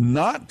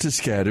not to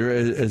scatter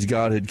as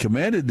God had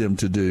commanded them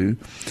to do,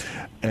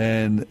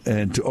 and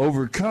to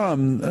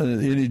overcome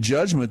any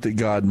judgment that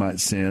God might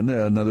send,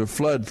 another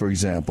flood, for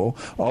example,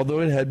 although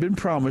it had been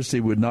promised he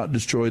would not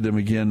destroy them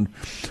again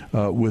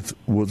with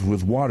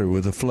water,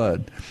 with a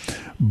flood.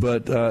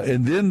 But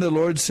and then the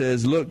Lord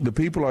says, look, the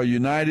people are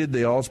united.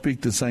 They all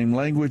speak the same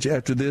language.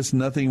 After this,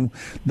 nothing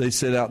they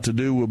set out to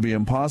do will be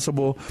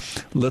impossible.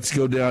 Let's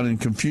go down and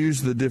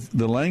confuse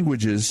the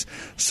languages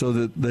so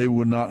that they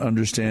would not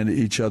understand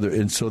each other.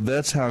 And so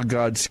that's how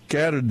God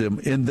scattered them.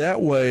 In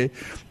that way,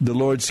 the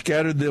Lord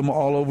scattered them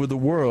all over the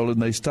world,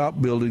 and they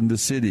stopped building the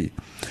city.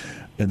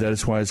 And that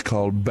is why it's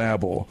called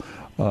Babel.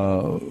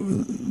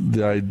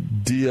 The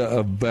idea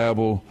of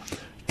Babel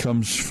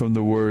comes from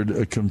the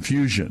word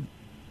confusion.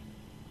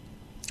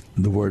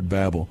 The word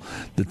Babel,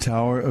 the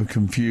Tower of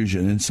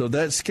Confusion. And so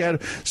that scatter.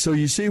 So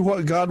you see,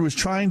 what God was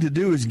trying to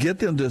do is get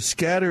them to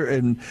scatter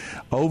and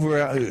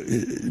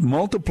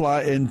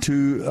multiply and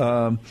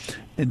to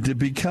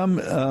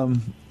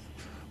become.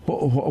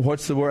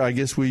 What's the word I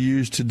guess we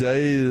use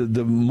today?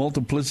 The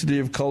multiplicity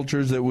of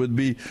cultures, that would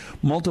be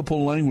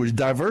multiple language.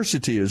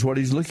 Diversity is what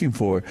he's looking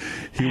for.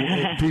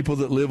 People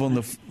that live on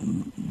the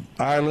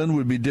island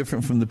would be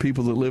different from the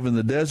people that live in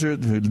the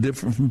desert,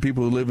 different from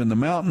people who live in the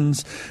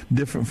mountains,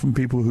 different from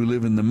people who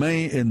live in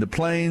the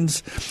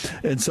plains.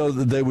 And so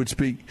they would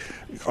speak,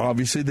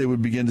 obviously they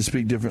would begin to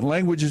speak different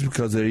languages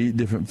because they eat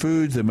different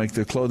foods, they make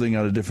their clothing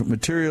out of different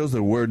materials, they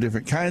wear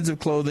different kinds of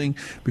clothing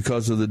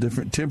because of the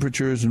different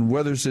temperatures and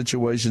weather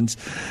situations. nations.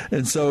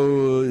 And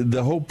so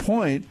the whole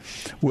point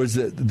was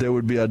that there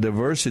would be a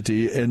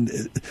diversity,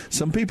 and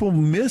some people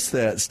miss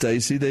that,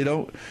 Stacy. They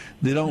don't.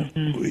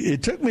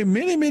 It took me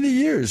many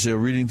years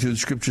reading through the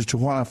scriptures to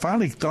why I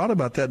finally thought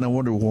about that, and I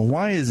wondered, well,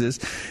 why is this?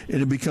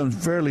 And it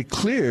becomes fairly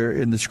clear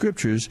in the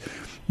scriptures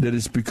that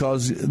it's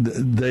because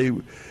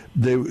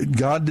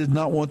God did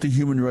not want the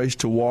human race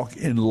to walk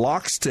in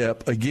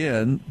lockstep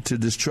again to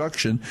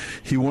destruction.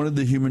 He wanted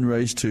the human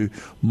race to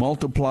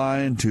multiply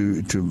and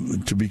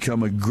to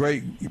become a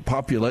great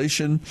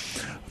population,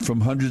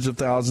 from hundreds of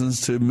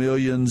thousands to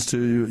millions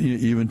to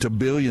even to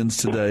billions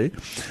today.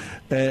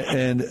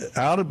 And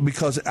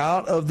because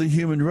out of the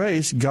human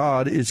race,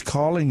 God is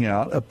calling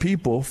out a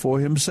people for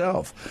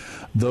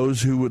himself.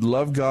 Those who would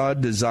love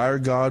God, desire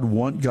God,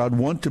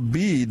 want to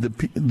be the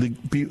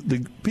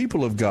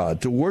people of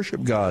God, to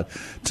worship God,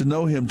 to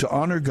know him, to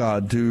honor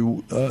God,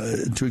 to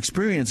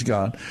experience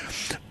God.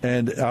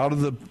 And out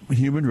of the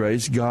human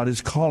race, God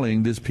is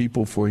calling this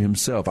people for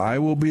himself. I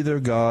will be their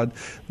God,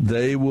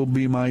 they will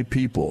be my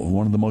people.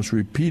 One of the most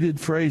repeated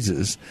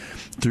phrases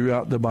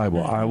throughout the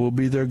Bible. I will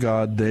be their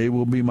God, they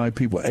will be my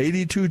people.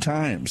 82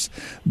 times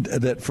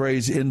that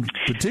phrase in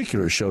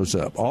particular shows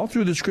up all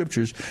through the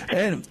scriptures,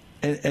 and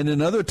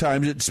in other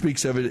times it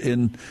speaks of it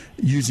in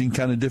using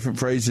kind of different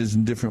phrases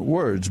and different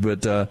words.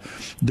 But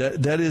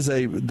that is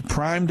a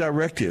prime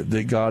directive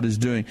that God is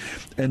doing.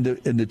 And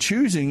the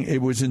choosing,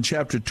 it was in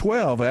chapter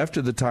 12,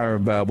 after the Tower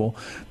of Babel,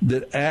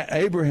 that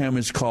Abraham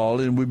is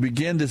called, and we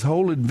begin this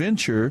whole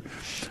adventure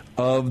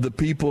of the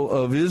people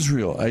of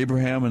Israel,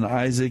 Abraham and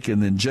Isaac,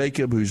 and then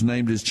Jacob, whose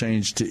name is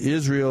changed to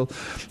Israel.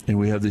 And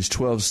we have these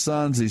 12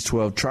 sons, these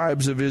 12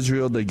 tribes of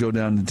Israel. They go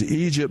down into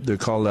Egypt. They're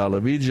called out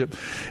of Egypt.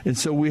 And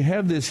so we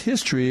have this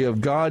history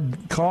of God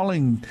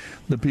calling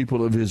the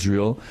people of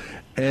Israel.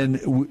 And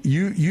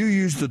you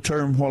used the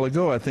term a while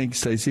ago, I think,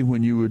 Stacy,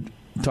 when you were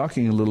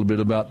talking a little bit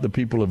about the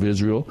people of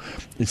Israel.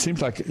 It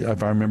seems like,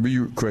 if I remember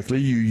you correctly,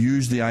 you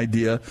used the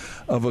idea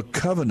of a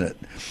covenant,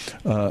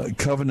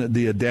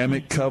 the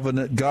Adamic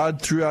covenant.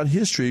 God, throughout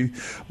history,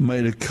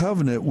 made a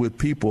covenant with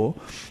people,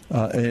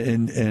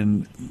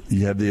 and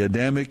you have the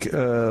Adamic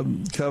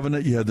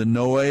covenant, you have the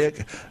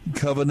Noahic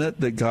covenant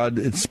that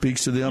God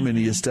speaks to them, and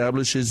he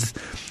establishes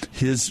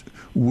his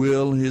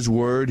will, his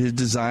word, his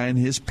design,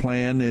 his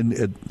plan, and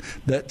at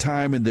that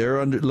time and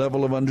their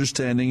level of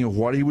understanding of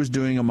what he was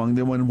doing among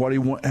them and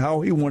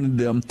how he wanted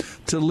them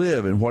to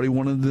live and what he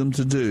wanted them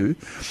to do.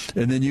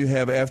 And then you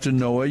have, after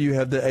Noah, you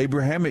have the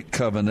Abrahamic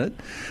covenant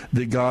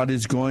that God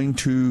is going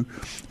to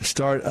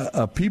start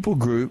a people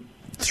group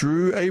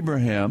through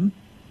Abraham.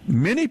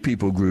 Many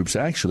people groups,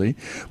 actually,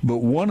 but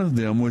one of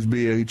them would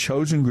be a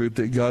chosen group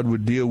that God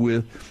would deal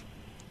with,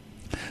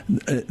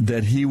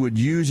 that he would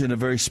use in a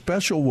very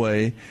special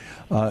way,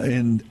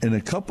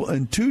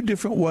 in two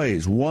different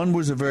ways. One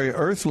was a very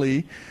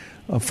earthly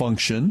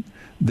function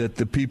that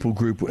the people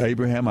group,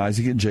 Abraham,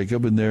 Isaac, and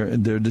Jacob, and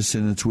their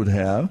descendants would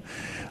have,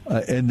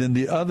 and then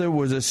the other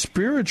was a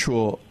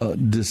spiritual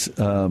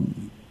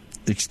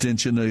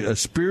extension, a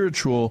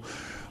spiritual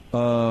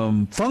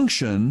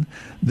function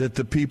that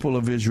the people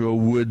of Israel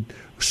would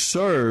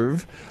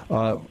serve.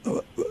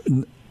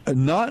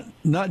 Not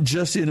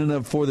just in and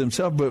of for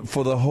themselves, but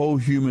for the whole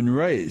human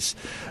race.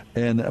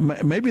 And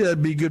maybe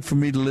that'd be good for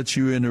me to let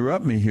you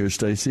interrupt me here,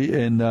 Stacy,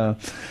 and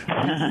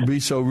be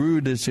so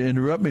rude as to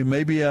interrupt me.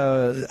 Maybe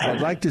I'd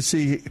like to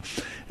see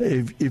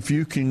if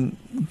you can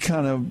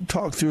kind of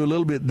talk through a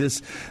little bit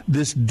this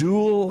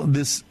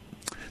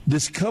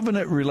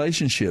covenant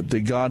relationship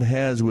that God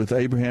has with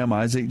Abraham,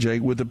 Isaac,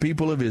 Jacob, with the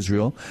people of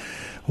Israel.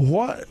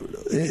 What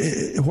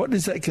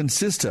does that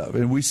consist of?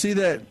 And we see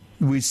that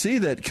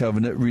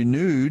covenant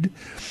renewed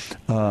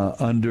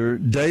under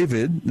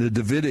David, the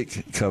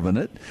Davidic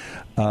covenant.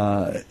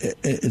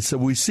 And so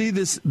we see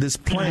this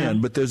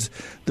plan, but there's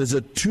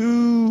a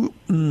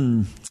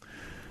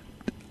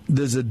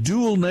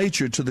dual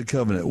nature to the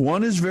covenant.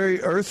 One is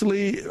very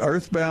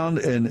earthbound,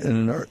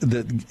 and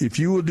that if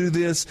you will do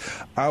this,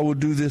 I will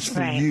do this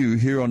for you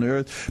here on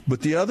earth.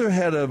 But the other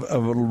had a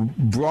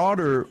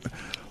broader,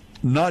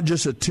 not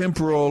just a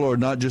temporal or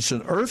not just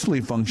an earthly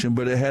function,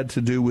 but it had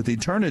to do with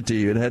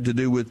eternity. It had to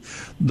do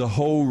with the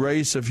whole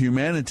race of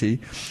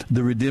humanity,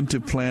 the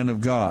redemptive plan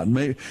of God.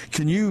 Do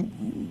you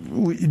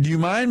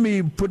mind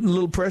me putting a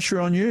little pressure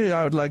on you?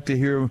 I would like to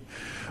hear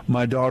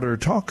my daughter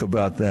talk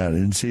about that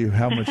and see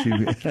how much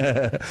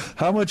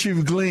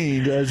you've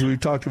gleaned as we've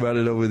talked about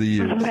it over the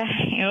years. Oh,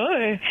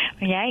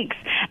 yikes.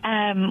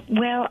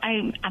 Well,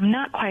 I'm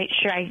not quite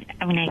sure. I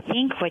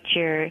think what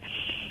you're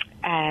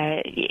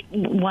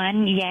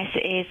one, yes,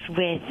 is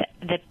with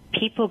the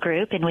people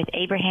group and with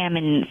Abraham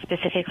and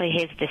specifically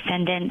his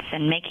descendants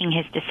and making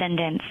his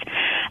descendants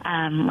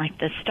like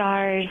the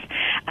stars.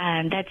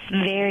 that's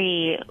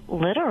very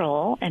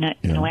literal in a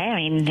way. I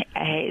mean,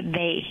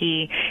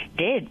 he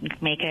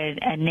did make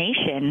a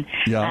nation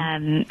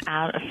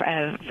out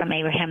from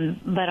Abraham,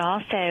 but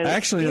also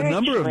actually a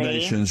number of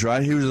nations,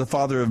 right? He was the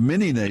father of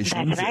many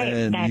nations. That's right.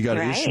 And you got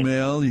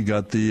Ishmael, you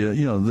got the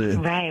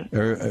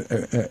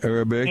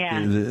Arabic,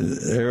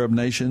 the Arab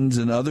nations,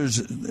 and others,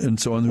 and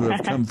so on, who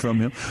have come from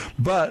him.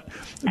 But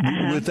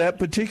with that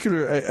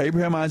particular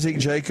Abraham, Isaac,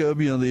 Jacob,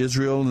 the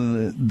Israel,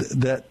 and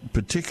that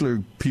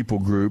particular people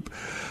group,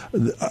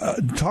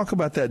 talk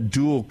about that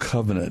dual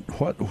covenant.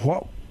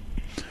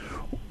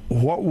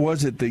 What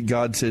was it that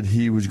God said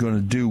He was going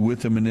to do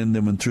with them and in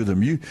them and through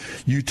them? You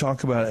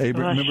talk about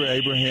Abraham. Remember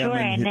Abraham? Sure,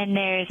 and then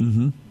there's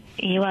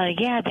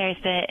there's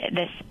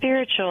the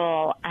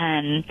spiritual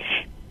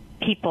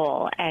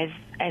people as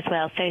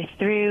well. So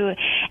through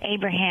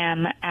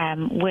Abraham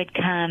would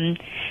come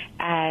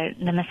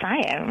the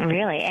Messiah,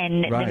 really,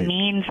 and the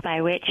means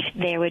by which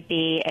there would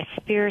be a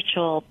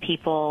spiritual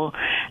people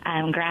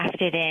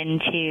grafted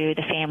into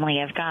the family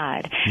of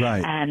God,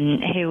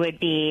 who would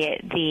be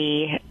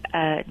the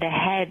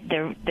head,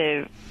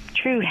 the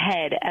true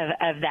head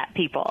of that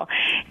people.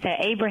 So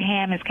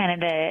Abraham is kind of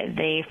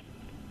the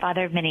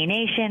father of many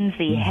nations,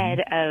 the head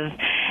of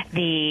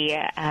the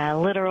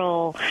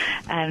literal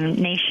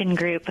nation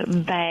group,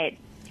 but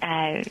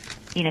I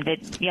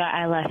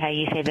love how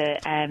you say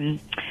the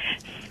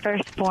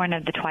firstborn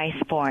of the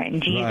twice-born.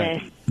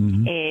 Jesus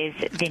is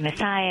the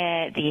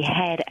Messiah, the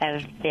head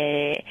of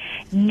the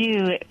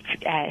new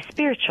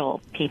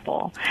spiritual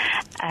people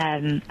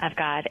of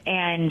God.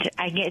 And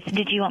I guess,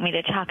 did you want me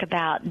to talk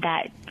about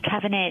that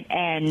covenant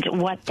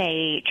and what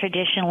they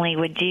traditionally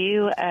would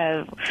do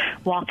of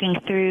walking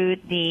through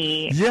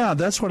the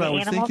that's what I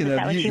was animals? thinking Is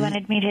that of. What you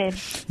wanted me to?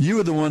 You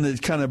were the one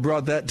that kind of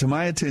brought that to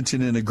my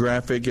attention in a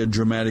graphic and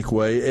dramatic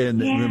way,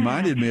 and it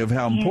reminded me of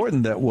how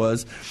important that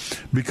was,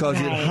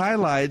 because it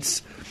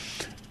highlights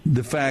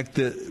the fact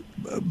that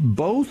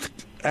both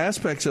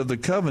aspects of the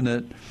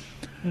covenant,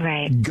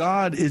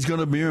 God is going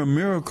to be a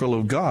miracle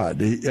of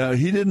God. He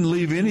didn't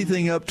leave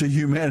anything up to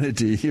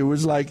humanity. It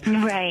was like,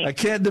 I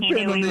can't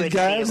depend on these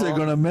guys. They're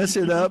going to mess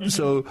it up.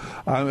 So,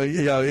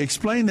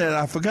 explain that.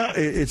 I forgot.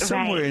 It's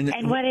somewhere in.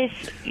 And what is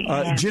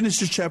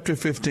Genesis chapter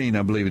 15,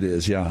 I believe it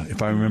is. Yeah,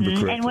 if I remember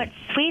correctly. And what's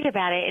sweet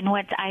about it, and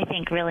what I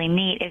think really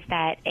neat, is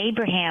that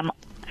Abraham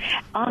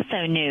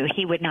also knew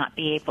he would not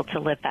be able to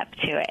live up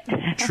to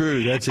it.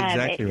 True, that's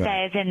exactly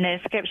right. It says in the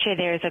scripture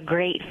there's a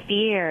great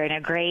fear and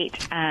a great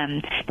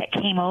that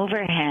came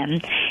over him,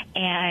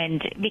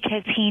 and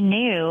because he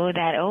knew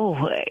that,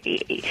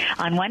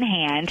 on one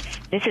hand,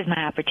 this is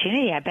my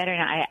opportunity. I better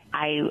not.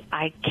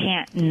 I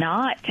can't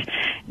not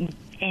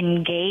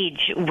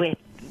engage with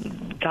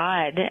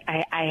God.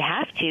 I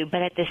have to,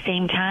 but at the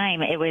same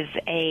time, it was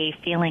a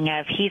feeling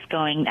of he's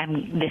going,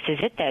 this is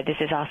it, though. This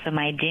is also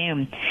my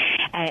doom.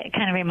 It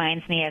kind of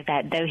reminds me of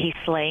that, though he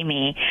slay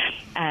me,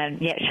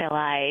 yet shall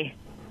I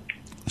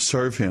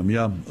serve him.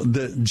 Yeah.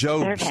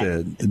 Job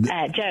said.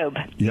 Job,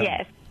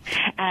 yes.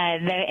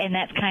 And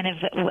that's kind of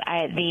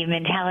the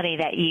mentality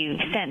that you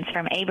sense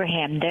from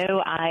Abraham.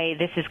 Though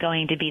this is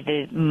going to be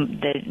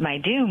my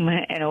doom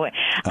in a way,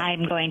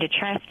 I'm going to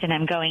trust and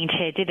I'm going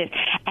to do this.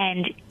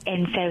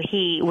 And so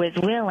he was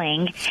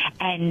willing,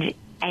 and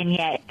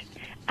yet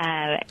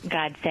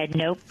God said,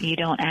 nope, you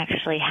don't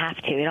actually have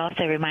to. It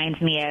also reminds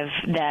me of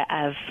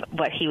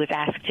what he was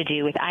asked to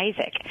do with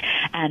Isaac.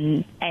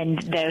 And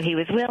though he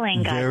was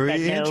willing, God said,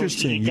 no,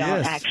 you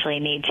don't actually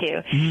need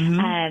to.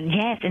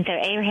 Yes, and so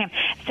Abraham,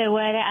 so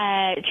what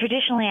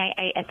traditionally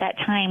at that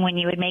time when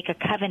you would make a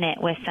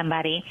covenant with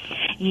somebody,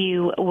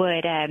 you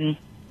would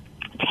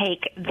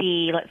take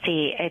let's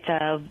see, it's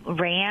a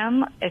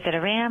ram. Is it a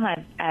ram,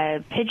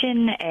 a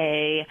pigeon,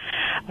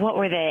 what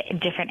were the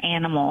different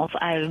animals?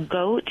 A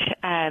goat,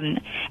 and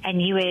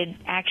you would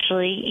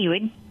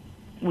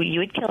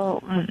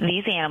kill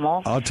these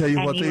animals. I'll tell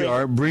you what they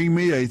are. Bring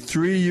me a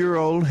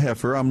 3-year-old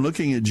heifer. I'm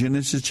looking at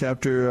Genesis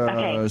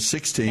chapter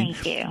 16.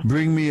 Thank you.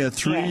 Bring me a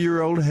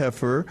 3-year-old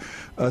heifer,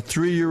 a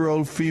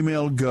 3-year-old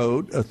female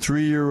goat, a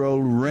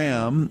 3-year-old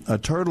ram, a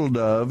turtle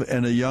dove,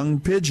 and a young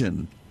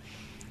pigeon.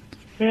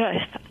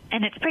 Yes,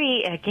 and it's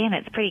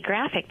pretty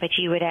graphic, but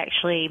you would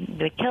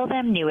kill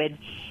them, you would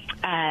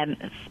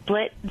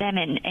split them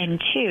in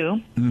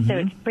two, so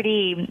it's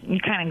pretty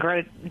kind of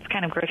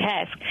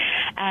grotesque,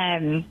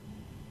 and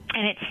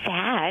it's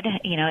sad.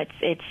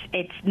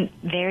 It's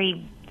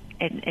very.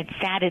 It's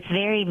sad. It's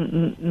very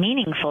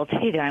meaningful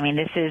too. I mean,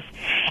 this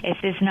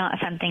is not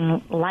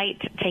something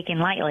taken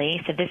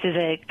lightly. So this is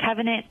a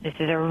covenant. This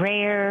is a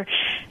rare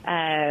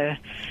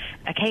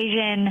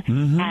occasion.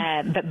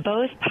 But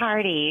both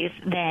parties,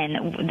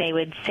 then they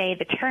would say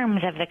the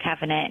terms of the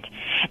covenant,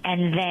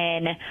 and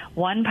then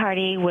one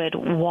party would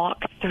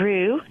walk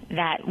through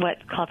that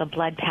what's called a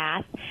blood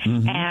path,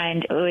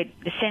 and would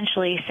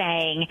essentially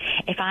saying,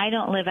 if I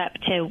don't live up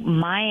to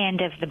my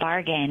end of the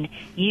bargain,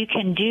 you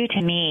can do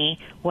to me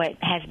what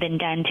has been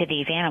done to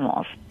these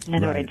animals. In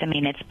other words, I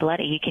mean, it's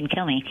bloody. You can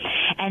kill me.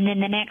 And then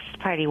the next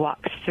party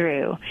walks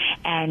through,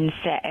 and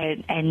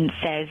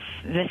says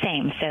the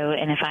same. So,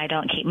 and if I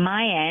don't keep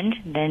my end,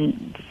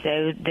 then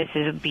so this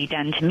will be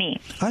done to me.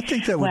 I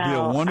think that would be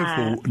a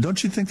wonderful.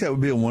 Don't you think that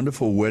would be a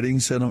wonderful wedding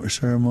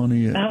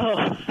ceremony?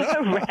 Oh,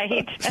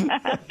 right.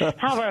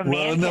 How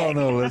romantic. Well,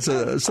 no, it's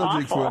a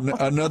subject for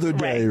another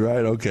day,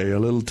 right? Okay, a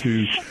little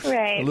too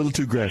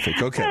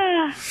graphic. Okay.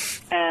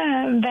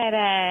 But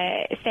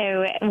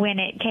so when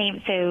it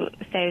came, so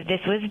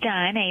this was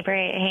done.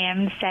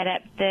 Abraham set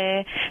up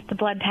the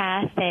blood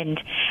path, and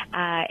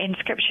in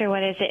Scripture,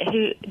 what is it?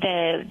 Who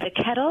the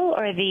kettle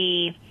or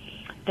the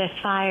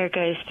fire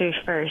goes through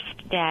first,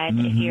 Dad?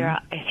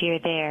 Mm-hmm. If you're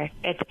there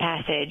at the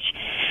passage,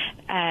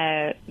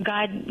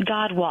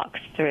 God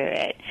walks through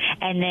it,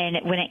 and then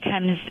when it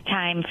comes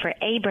time for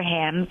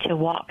Abraham to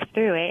walk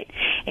through it,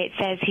 it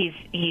says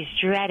he's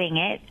dreading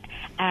it.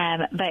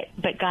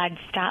 But God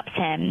stops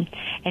him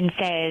and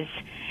says,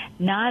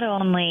 not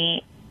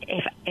only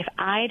if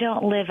I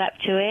don't live up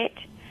to it,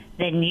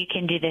 then you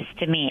can do this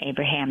to me,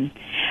 Abraham.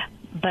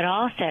 But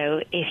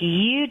also, if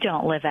you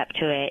don't live up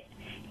to it,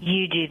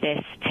 you do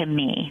this to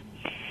me.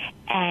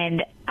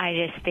 And I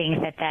just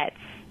think that's,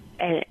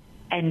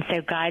 and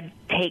so God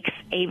takes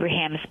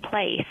Abraham's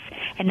place.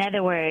 In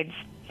other words,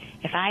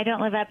 if I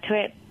don't live up to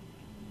it,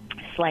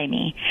 slay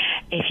me.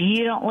 If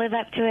you don't live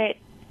up to it,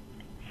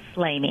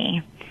 slay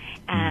me.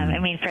 I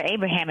mean, for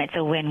Abraham, it's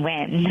a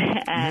win-win,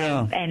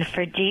 and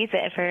for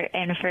Jesus, for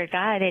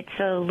God, it's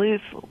a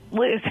lose,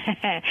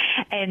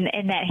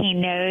 and that He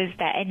knows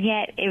that, and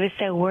yet it was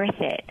so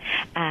worth it.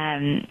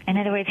 In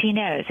other words, He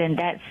knows, and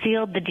that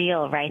sealed the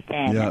deal right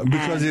then. Yeah,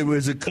 because it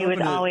was a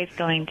covenant. It was always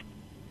going to.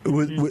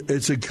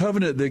 It's a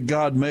covenant that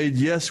God made,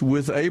 yes,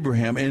 with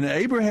Abraham, and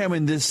Abraham,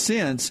 in this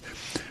sense,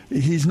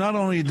 he's not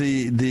only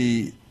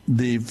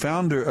the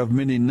founder of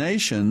many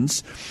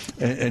nations,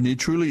 and he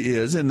truly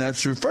is, and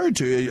that's referred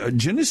to.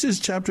 Genesis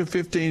chapter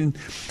 15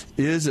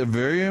 is a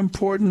very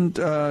important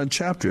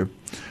chapter.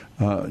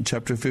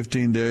 Chapter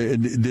 15 there,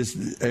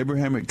 this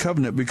Abrahamic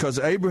covenant, because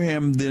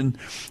Abraham then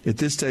at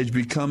this stage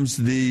becomes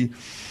he's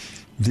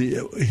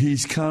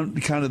kind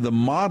of the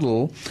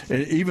model,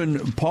 and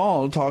even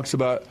Paul talks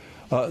about,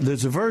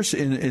 there's a verse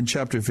in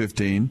chapter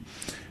 15,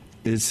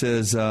 it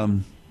says, let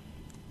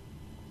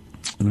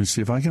me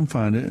see if I can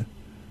find it.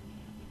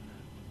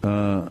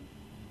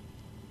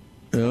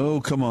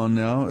 Come on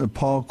now.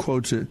 Paul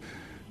quotes it.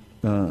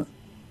 Bring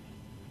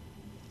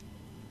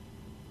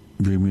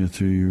me a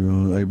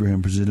 3-year-old.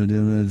 Abraham presented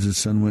him as the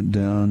sun went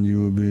down.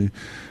 You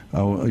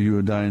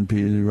will die in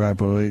peace.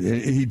 Ripe old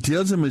age. He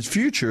tells him his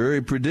future.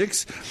 He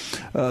predicts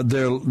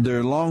their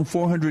long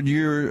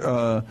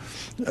 400-year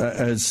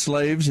as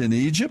slaves in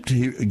Egypt.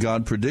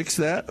 God predicts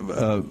that,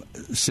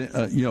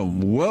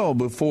 well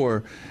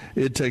before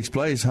it takes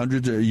place,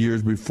 hundreds of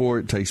years before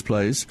it takes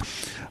place,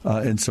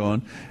 and so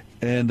on.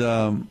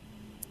 And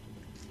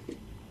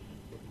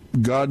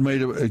God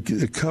made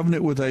a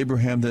covenant with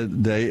Abraham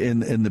that day.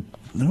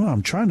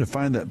 I'm trying to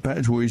find that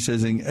passage where he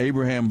says,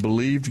 Abraham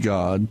believed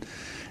God,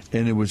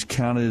 and it was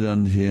counted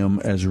unto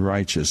him as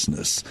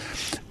righteousness.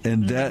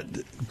 And that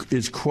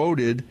is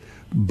quoted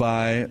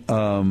by,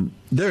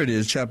 there it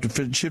is, chapter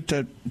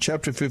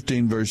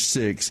 15, verse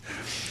 6.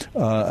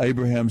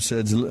 Abraham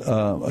says,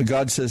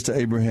 God says to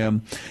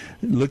Abraham,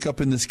 look up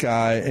in the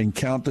sky and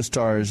count the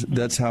stars.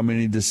 That's how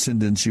many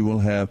descendants you will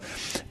have.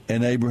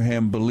 And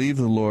Abraham believed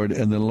the Lord,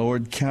 and the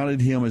Lord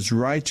counted him as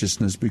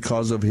righteousness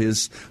because of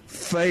his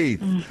faith.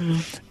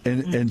 Mm-hmm.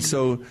 And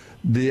so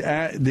the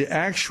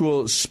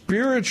actual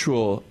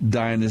spiritual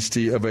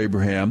dynasty of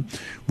Abraham,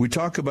 we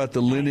talk about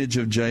the lineage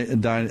of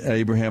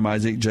Abraham,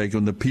 Isaac, Jacob,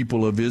 and the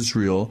people of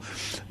Israel.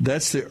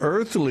 That's the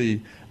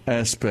earthly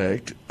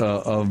aspect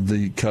of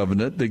the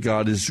covenant, that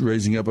God is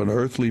raising up an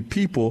earthly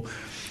people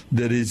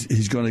that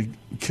he's going to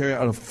carry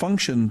out a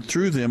function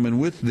through them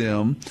and with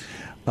them.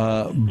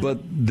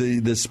 But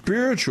the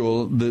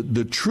spiritual,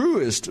 the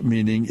truest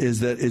meaning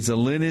is that it's a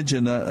lineage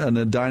and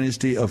a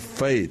dynasty of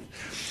faith.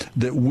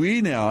 That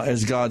we now,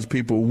 as God's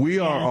people, we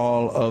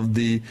are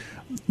the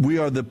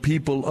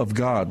people of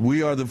God.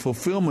 We are the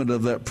fulfillment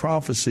of that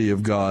prophecy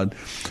of God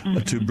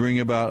to bring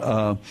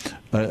about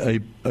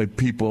a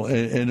people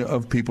and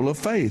of people of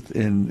faith.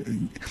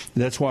 And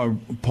that's why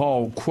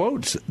Paul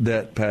quotes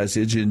that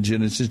passage in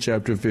Genesis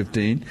chapter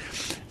 15.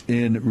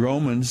 In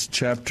Romans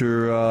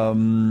chapter,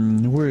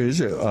 where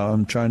is it?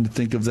 I'm trying to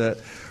think of that.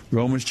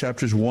 Romans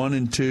chapters 1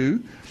 and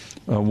 2.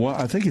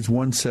 I think it's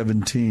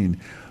 1:17.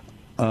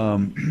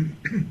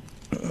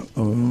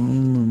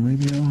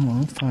 Maybe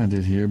I'll find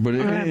it here. But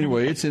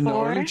anyway, it's in the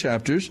early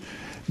chapters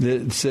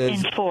that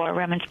says... In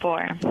Romans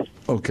 4.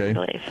 Okay. I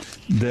believe.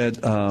 That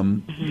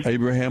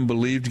Abraham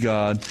believed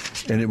God,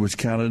 and it was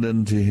counted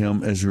unto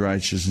him as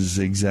righteousness.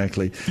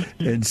 Exactly.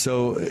 And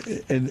so,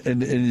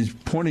 and he's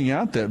pointing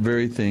out that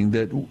very thing,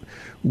 that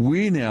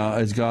we now,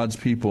 as God's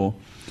people,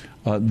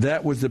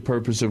 that was the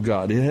purpose of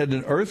God. It had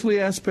an earthly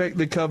aspect,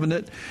 the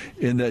covenant,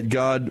 in that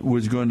God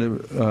was going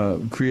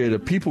to create a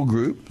people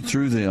group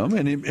through them,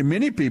 and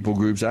many people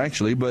groups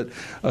actually, but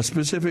a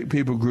specific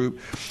people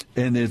group.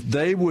 And if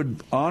they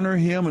would honor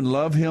him and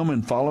love him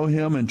and follow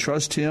him and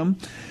trust him,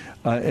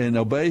 and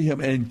obey him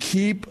and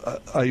keep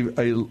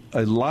a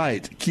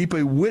light, keep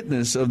a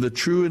witness of the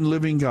true and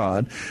living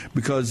God,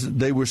 because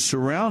they were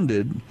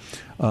surrounded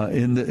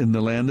in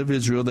the land of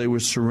Israel. They were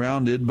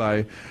surrounded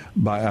by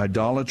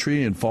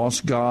idolatry and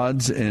false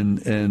gods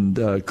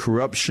and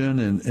corruption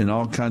and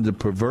all kinds of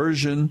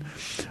perversion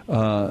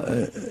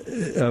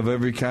of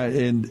every kind.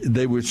 And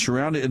they were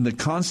surrounded, and the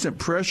constant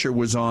pressure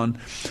was on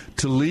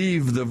to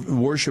leave the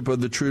worship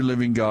of the true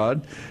living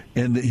God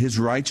and his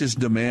righteous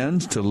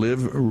demands to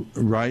live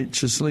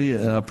righteously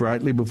and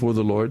uprightly before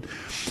the Lord,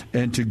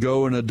 and to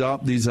go and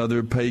adopt these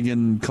other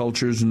pagan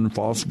cultures and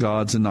false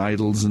gods and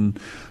idols and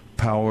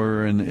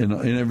power and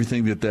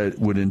everything that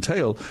would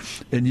entail.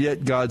 And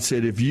yet God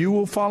said, if you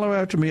will follow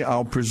after me,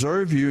 I'll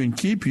preserve you and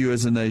keep you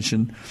as a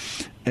nation.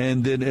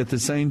 And then at the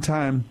same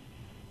time,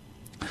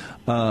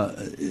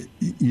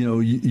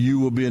 you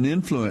will be an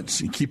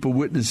influence, keep a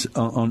witness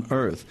on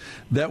earth.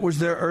 That was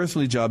their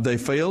earthly job. They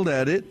failed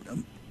at it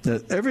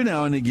every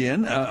now and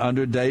again,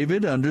 under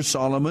David, under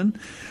Solomon.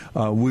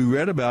 We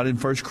read about in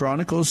 1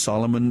 Chronicles,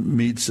 Solomon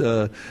meets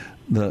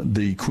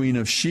the Queen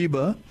of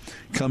Sheba,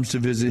 comes to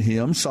visit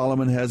him.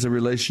 Solomon has a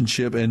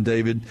relationship, and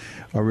David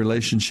a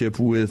relationship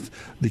with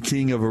the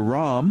king of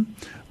Aram,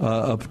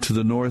 up to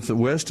the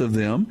northwest of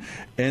them.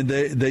 And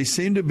they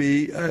seem to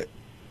be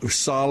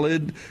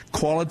solid,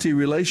 quality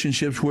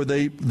relationships where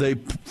they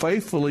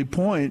faithfully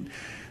point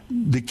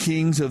the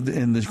kings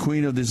and the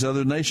queen of these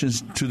other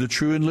nations to the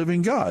true and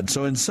living God.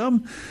 So in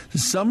some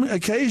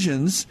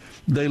occasions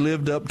they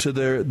lived up to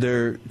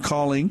their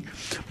calling,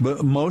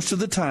 but most of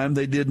the time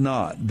they did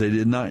not. They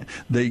did not.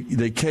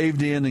 They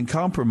caved in and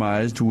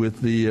compromised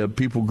with the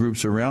people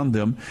groups around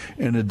them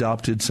and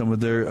adopted some of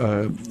their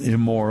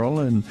immoral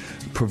and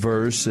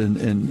perverse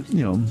and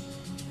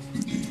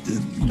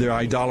their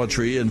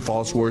idolatry and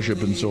false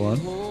worship and so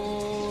on.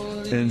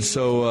 And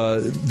so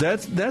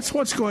that's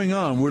what's going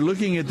on. We're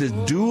looking at this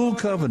dual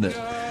covenant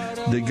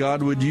that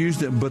God would use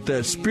them, but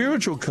that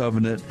spiritual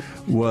covenant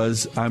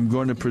was, I'm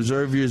going to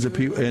preserve you as a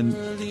people,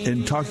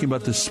 and talking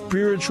about the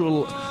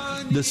spiritual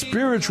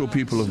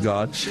people of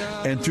God,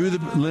 and through the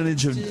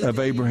lineage of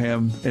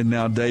Abraham and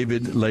now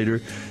David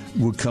later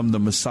would come the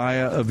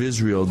Messiah of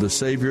Israel, the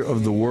Savior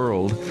of the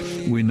world.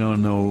 We now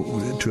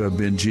know to have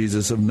been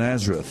Jesus of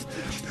Nazareth,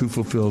 who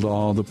fulfilled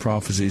all the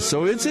prophecies.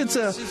 So that's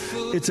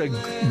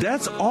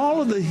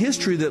all of the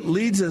history that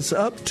leads us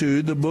up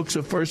to the books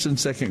of 1st and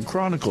 2nd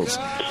Chronicles.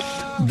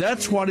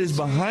 That's what is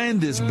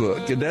behind this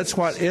book, and that's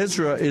what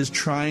Ezra is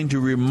trying to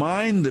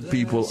remind the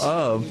people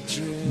of: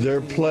 their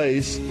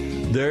place,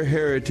 their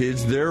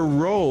heritage, their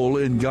role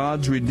in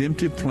God's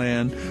redemptive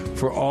plan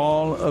for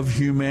all of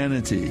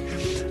humanity.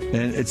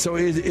 And so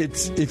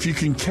it's if you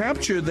can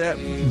capture that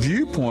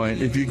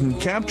viewpoint, if you can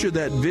capture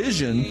that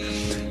vision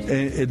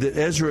that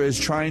Ezra is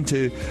trying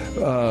to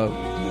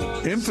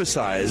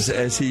emphasize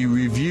as he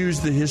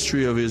reviews the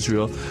history of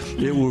Israel,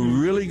 it will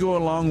really go a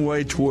long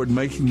way toward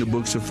making the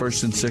books of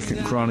 1st and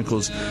 2nd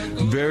Chronicles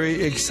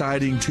very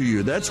exciting to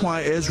you. That's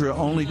why Ezra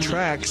only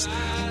tracks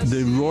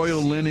the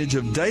royal lineage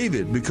of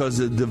David, because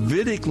the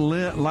Davidic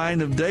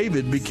line of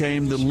David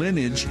became the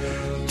lineage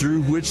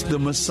through which the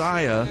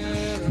Messiah,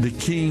 the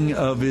King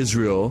of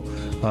Israel,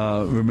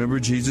 remember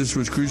Jesus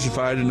was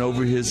crucified, and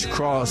over his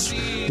cross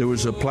there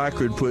was a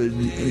placard put,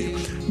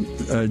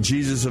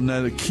 Jesus of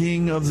Nazareth,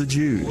 King of the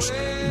Jews.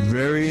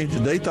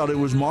 They thought it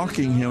was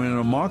mocking him in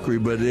a mockery,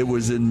 but it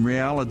was in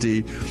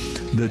reality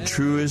the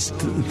truest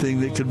thing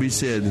that could be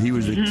said. He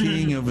was the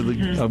King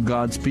of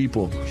God's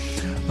people,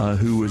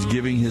 who was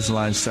giving his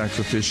life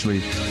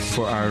sacrificially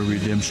for our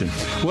redemption.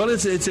 Well,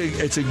 it's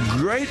a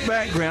great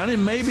background,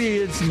 and maybe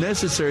it's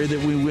necessary that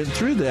we went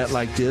through that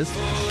like this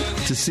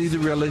to see the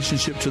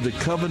relationship to the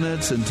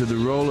covenants and to the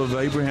role of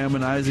Abraham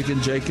and Isaac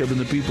and Jacob and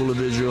the people of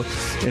Israel,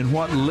 and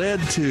what led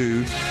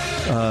to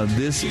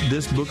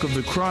this book of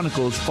the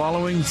Chronicles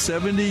following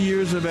 70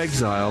 years of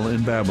exile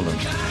in Babylon.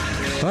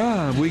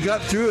 We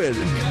got through it,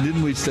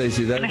 didn't we,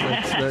 Stacy?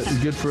 That's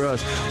good for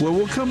us. Well,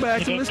 we'll come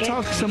back and let's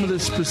talk some of the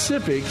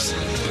specifics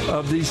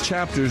of these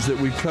chapters that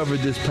we covered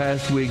this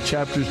past week.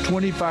 Chapters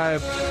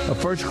 25 of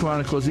 1st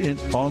Chronicles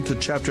on to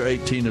chapter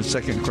 18 of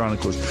 2nd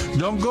Chronicles.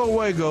 Don't go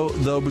away,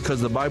 though,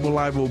 because the Bible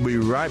Live will be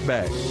right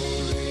back.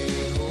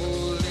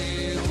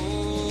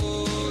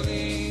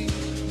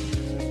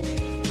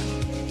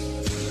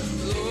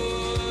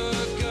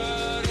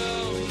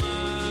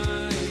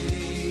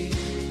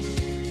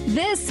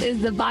 This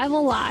is the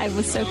Bible Live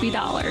with Soapy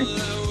Dollar.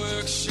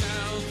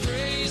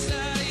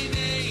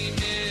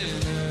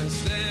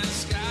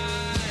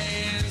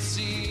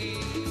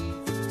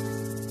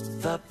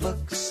 The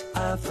books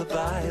of the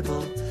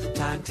Bible,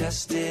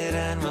 time-tested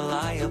and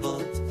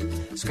reliable.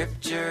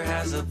 Scripture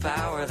has a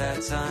power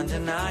that's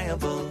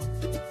undeniable.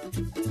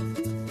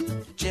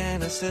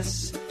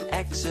 Genesis,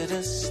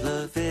 Exodus,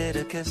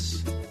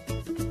 Leviticus,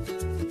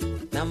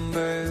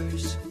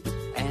 Numbers,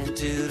 and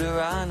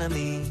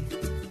Deuteronomy.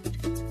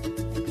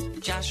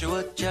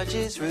 Joshua,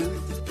 Judges,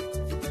 Ruth,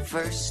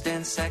 1st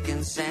and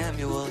 2nd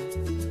Samuel,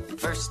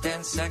 1st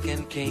and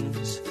 2nd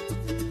Kings,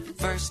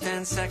 1st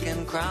and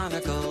 2nd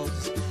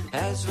Chronicles.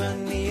 Ezra,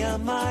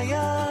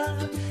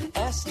 Nehemiah,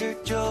 Esther,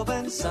 Job,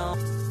 and Psalm.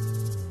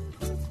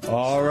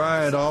 All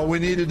right, all we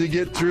needed to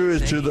get through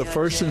is to the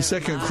 1st and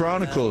 2nd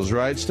Chronicles,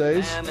 right,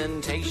 Stace?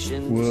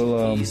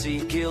 We'll,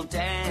 Ezekiel,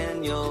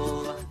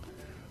 Daniel.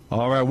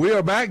 All right, we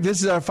are back.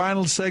 This is our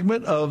final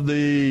segment of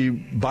the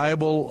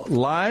Bible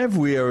Live.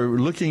 We are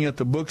looking at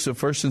the books of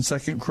 1st and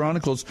 2nd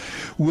Chronicles.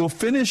 We'll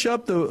finish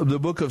up the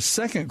book of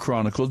 2nd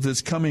Chronicles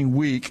this coming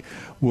week.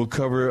 We'll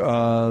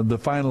cover the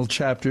final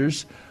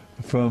chapters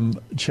from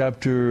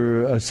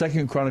chapter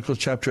 2nd Chronicles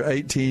chapter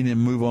 18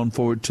 and move on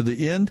forward to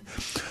the end.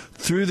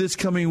 Through this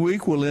coming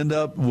week,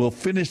 we'll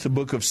finish the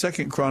book of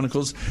 2nd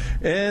Chronicles,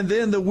 and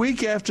then the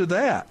week after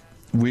that,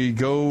 we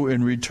go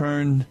and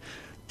return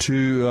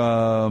to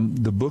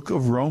the book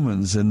of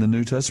Romans in the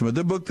New Testament,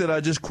 the book that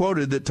I just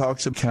quoted that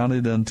talks of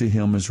counted unto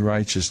him as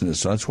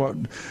righteousness. That's what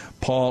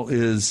Paul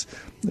is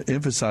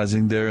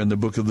emphasizing there in the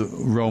book of the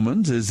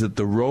Romans, is that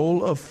the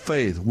role of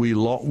faith. We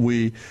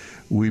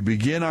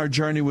begin our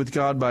journey with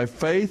God by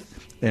faith,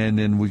 and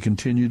then we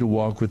continue to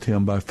walk with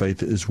him by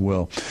faith as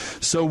well.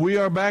 So we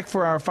are back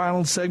for our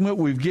final segment.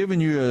 We've given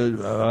you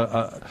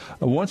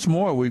once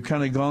more, we've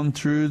kind of gone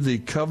through the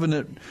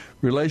covenant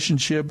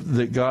relationship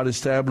that God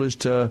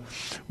established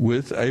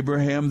with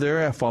Abraham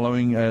there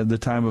following the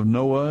time of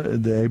Noah,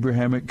 the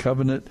Abrahamic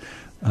covenant,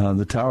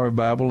 the Tower of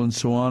Babel, and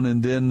so on.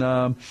 And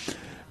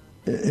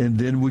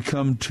then we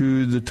come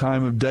to the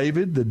time of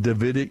David, the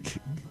Davidic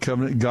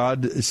covenant.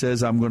 God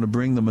says, I'm going to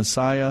bring the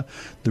Messiah,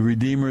 the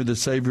Redeemer, the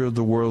Savior of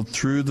the world,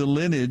 through the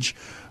lineage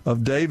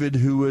of David,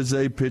 who was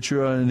a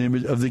picture and an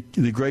image of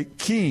the great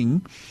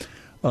king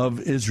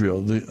of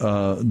Israel,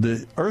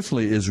 the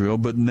earthly Israel,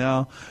 but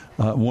now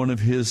one of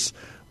his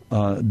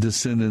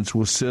descendants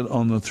will sit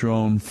on the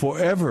throne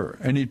forever,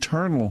 an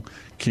eternal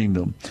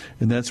kingdom.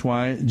 And that's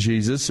why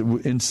Jesus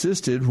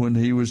insisted when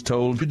he was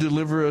told to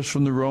deliver us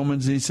from the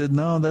Romans, he said,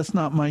 no, that's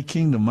not my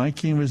kingdom. My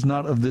kingdom is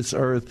not of this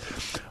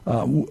earth.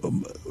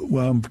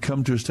 I've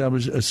come to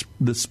establish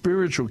the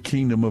spiritual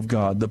kingdom of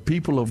God, the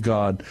people of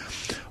God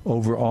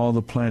over all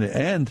the planet.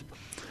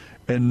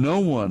 And no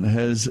one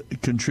has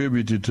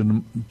contributed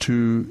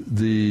to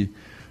the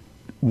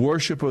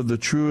worship of the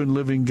true and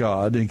living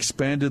God,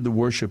 expanded the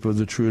worship of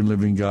the true and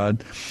living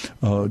God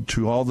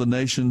to all the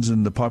nations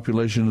and the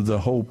population of the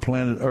whole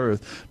planet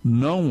Earth.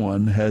 No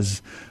one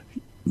has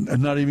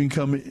not even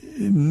come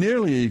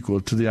nearly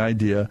equal to the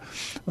idea,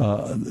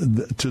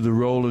 to the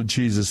role of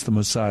Jesus, the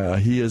Messiah.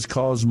 He has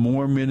caused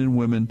more men and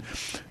women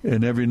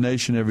in every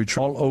nation, every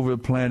tribe, all over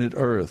planet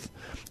Earth,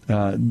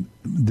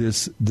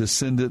 this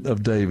descendant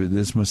of David,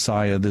 this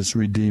Messiah, this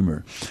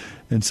Redeemer.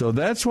 And so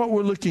that's what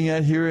we're looking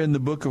at here in the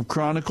book of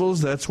Chronicles.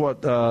 That's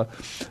what.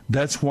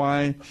 That's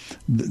why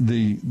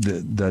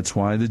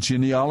the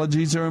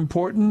genealogies are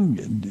important.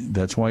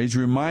 That's why he's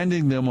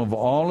reminding them of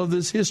all of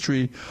this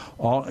history.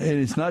 And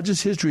it's not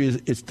just history;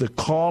 it's the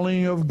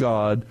calling of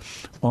God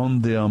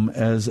on them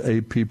as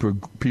a people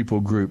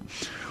group.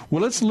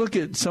 Well, let's look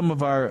at some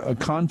of our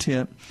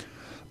content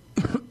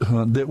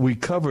that we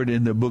covered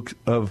in the book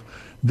of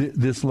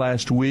this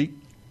last week.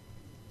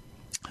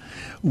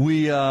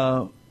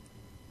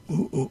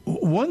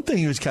 One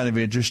thing was kind of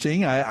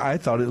interesting, I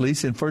thought, at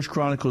least in 1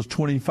 Chronicles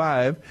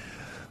 25,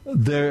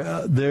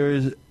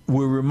 we're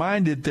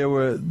reminded there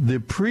were the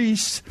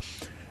priests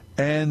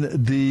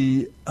and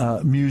the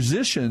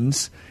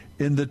musicians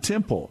in the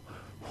temple.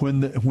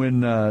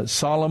 When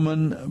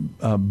Solomon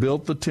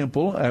built the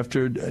temple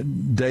after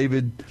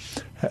David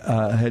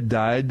had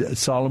died,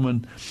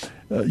 Solomon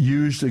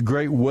used the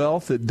great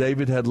wealth that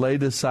David had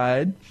laid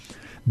aside.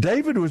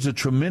 David was a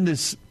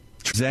tremendous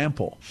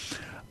example.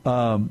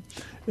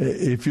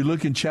 If you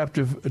look in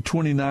chapter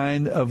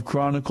 29 of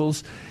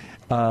Chronicles,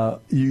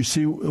 you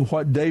see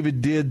what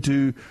David did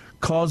to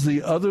cause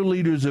the other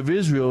leaders of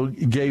Israel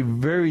gave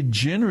very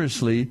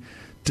generously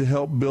to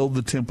help build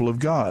the temple of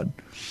God.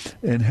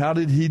 And how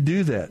did he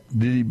do that?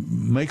 Did he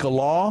make a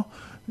law?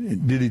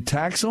 Did he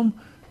tax them?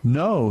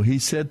 No, he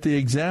set the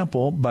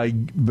example by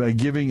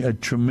giving a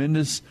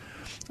tremendous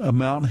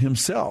amount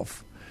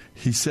himself.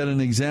 He set an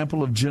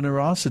example of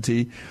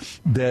generosity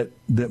that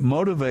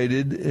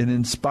motivated and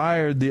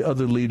inspired the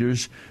other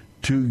leaders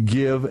to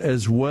give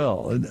as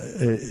well.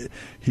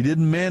 He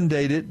didn't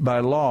mandate it by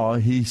law.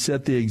 He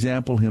set the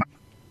example himself.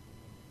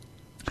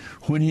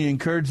 When he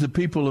encouraged the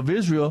people of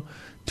Israel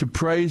to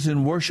praise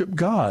and worship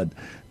God,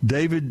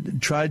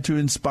 David tried to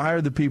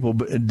inspire the people.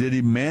 But did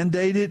he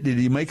mandate it? Did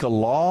he make a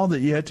law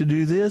that you had to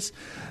do this?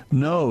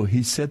 No,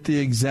 he set the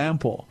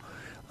example.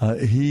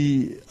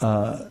 He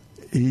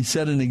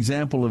set an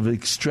example of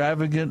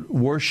extravagant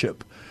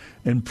worship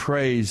and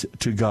praise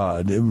to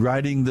God,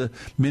 writing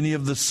many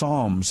of the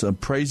Psalms,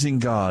 praising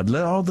God.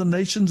 Let all the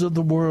nations of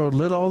the world,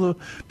 let all the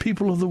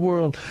people of the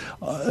world,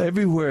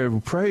 everywhere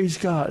praise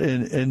God.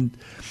 And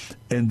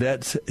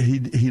that's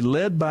he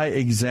led by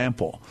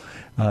example.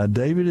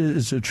 David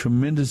is a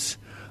tremendous,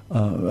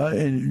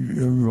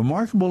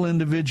 remarkable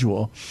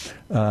individual,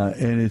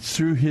 and it's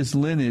through his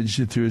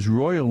lineage, through his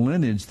royal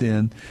lineage,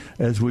 then,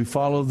 as we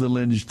follow the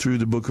lineage through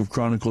the book of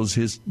Chronicles,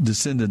 his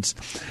descendants.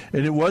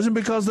 And it wasn't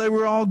because they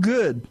were all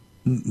good.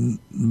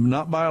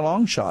 not by a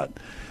long shot.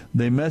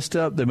 They messed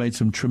up. They made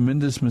some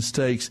tremendous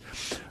mistakes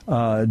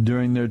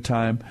during their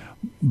time.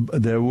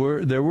 There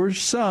were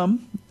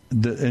some,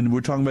 and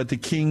we're talking about the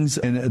kings,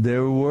 and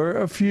there were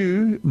a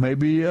few,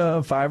 maybe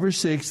 5 or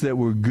 6, that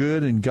were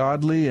good and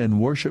godly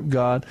and worshiped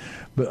God,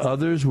 but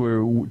others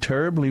were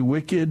terribly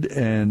wicked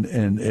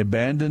and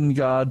abandoned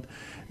God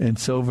in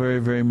so very,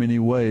 very many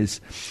ways,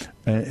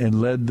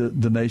 and led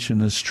the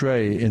nation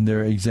astray in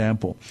their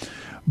example.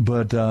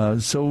 But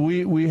so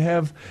we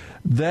have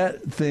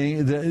that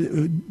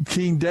thing.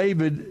 King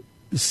David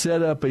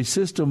set up a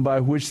system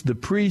by which the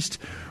priest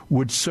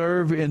would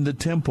serve in the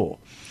temple,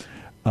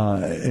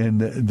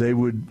 and they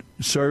would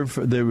serve.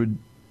 They would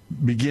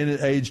begin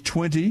at age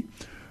 20,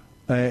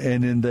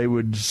 and then they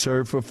would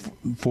serve for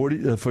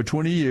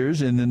 20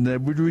 years, and then they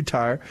would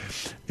retire,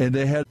 and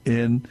they had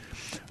in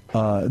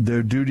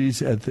their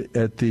duties at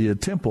the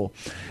temple,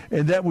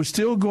 and that was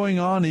still going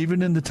on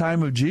even in the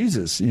time of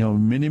Jesus.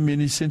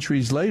 Many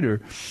centuries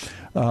later,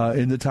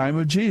 in the time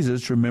of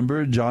Jesus,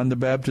 remember John the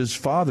Baptist's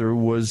father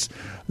was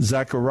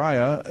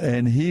Zechariah,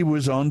 and he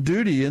was on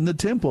duty in the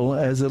temple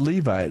as a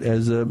Levite,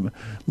 as a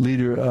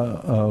leader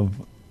of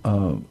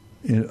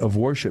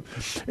worship,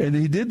 and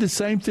he did the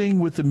same thing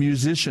with the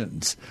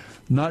musicians,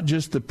 not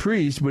just the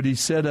priests, but he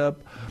set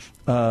up.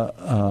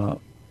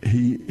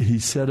 He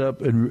set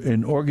up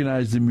and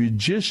organized the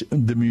musicians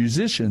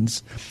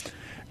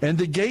and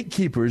the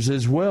gatekeepers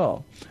as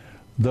well,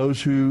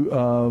 those who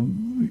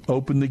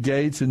open the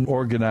gates and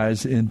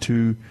organize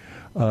into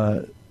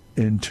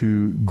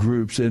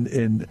groups.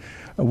 And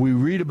we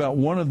read about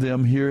one of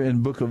them here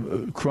in Book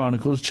of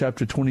Chronicles,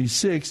 chapter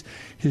 26.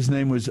 His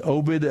name was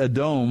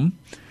Obed-Edom,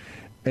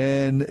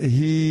 and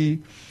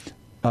he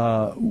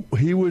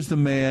was the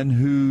man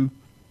who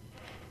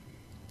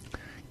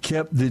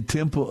kept the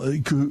temple,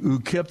 who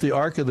kept the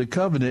Ark of the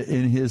Covenant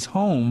in his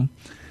home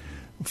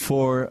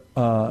for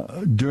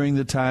during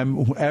the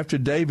time after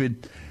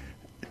David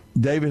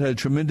had a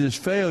tremendous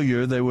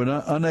failure. They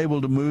were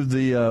unable to move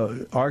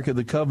the Ark of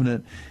the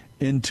Covenant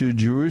into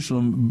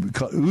Jerusalem.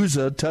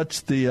 Uzzah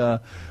touched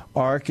the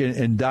Ark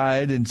and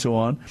died, and so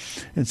on.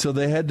 And so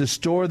they had to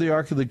store the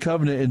Ark of the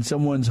Covenant in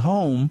someone's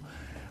home,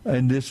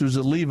 and this was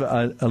a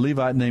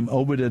Levite named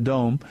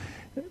Obed-Edom.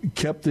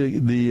 Kept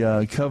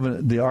the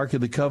covenant, the Ark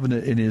of the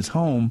Covenant, in his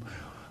home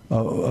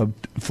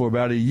for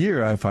about a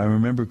year, if I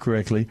remember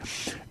correctly.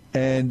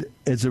 And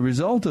as a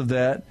result of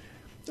that,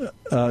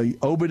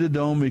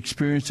 Obed-Edom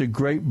experienced a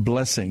great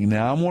blessing.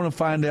 Now, I want to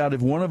find out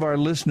if one of our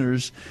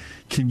listeners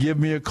can give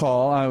me a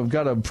call. I've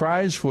got a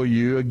prize for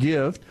you, a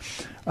gift.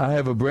 I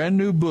have a brand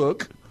new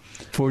book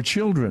for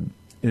children.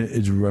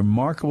 It's a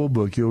remarkable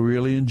book. You'll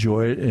really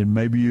enjoy it. And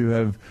maybe you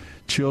have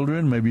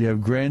children, maybe you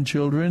have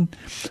grandchildren,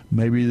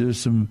 maybe there's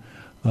some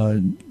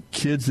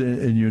kids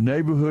in your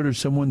neighborhood or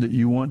someone that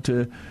you want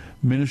to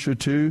minister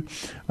to.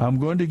 I'm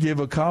going to give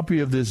a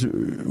copy of this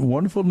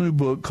wonderful new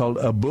book called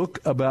A Book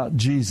About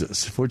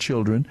Jesus for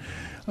Children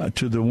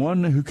to the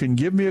one who can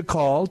give me a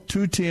call,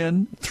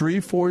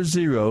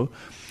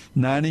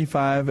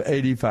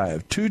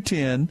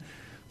 210-340-9585.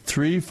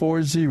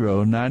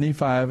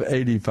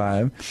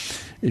 210-340-9585.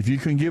 If you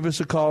can give us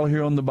a call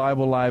here on the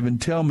Bible Live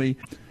and tell me,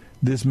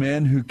 this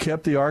man who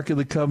kept the Ark of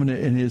the Covenant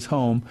in his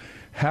home,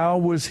 how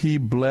was he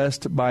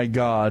blessed by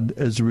God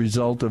as a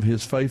result of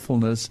his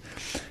faithfulness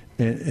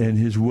and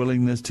his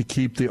willingness to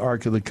keep the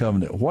Ark of the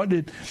Covenant?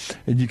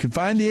 And you can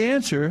find the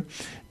answer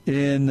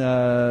in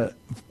 1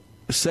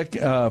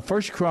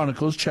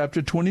 Chronicles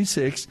chapter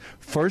 26,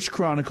 1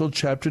 Chronicles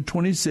chapter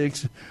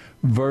 26,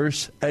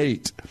 verse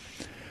 8.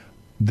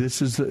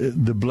 This is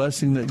the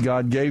blessing that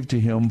God gave to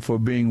him for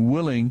being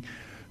willing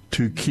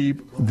to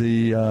keep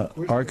the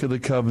Ark of the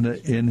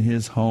Covenant in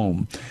his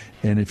home.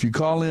 And if you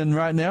call in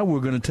right now,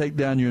 we're going to take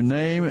down your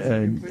name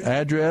and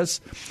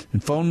address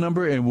and phone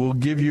number, and we'll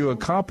give you a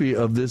copy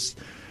of this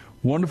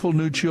wonderful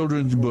new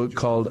children's book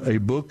called A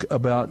Book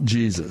About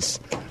Jesus.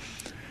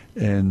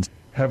 And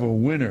have a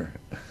winner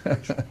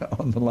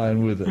on the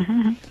line with it.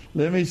 Mm-hmm.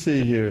 Let me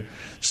see here.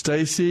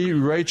 Stacy,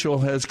 Rachel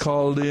has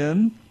called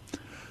in.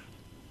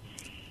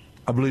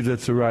 I believe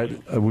that's the right.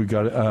 We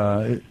got it.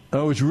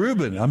 It's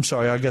Reuben. I'm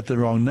sorry, I got the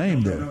wrong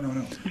name there.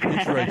 No.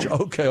 It's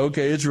Rachel.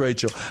 Okay, it's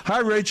Rachel. Hi,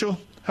 Rachel.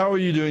 How are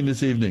you doing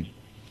this evening?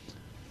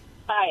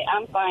 Hi,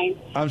 I'm fine.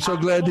 I'm so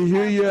glad to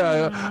hear you.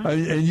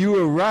 And you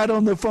were right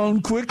on the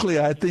phone quickly.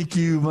 I think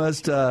you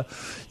must have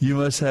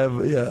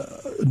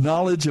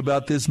knowledge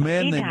about this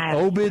man named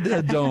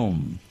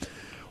Obed-Edom.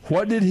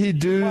 What did he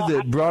do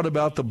that brought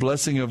about the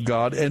blessing of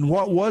God, and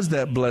what was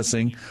that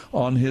blessing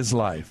on his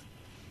life?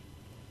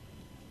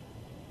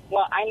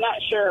 Well, I'm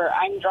not sure.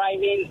 I'm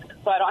driving,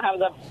 so I don't have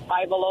the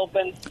Bible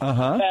open.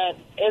 But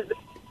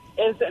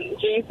isn't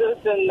Jesus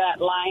in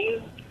that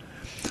line?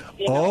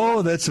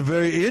 Oh, that's a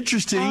very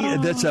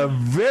interesting. That's a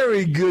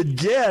very good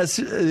guess.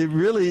 It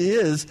really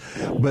is,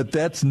 but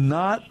that's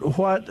not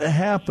what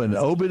happened.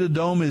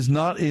 Obed-Edom is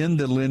not in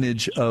the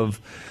lineage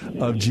of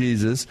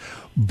Jesus.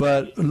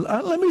 But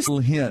let me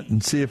hint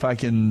and see if I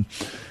can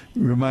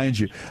remind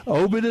you.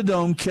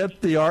 Obed-Edom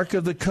kept the Ark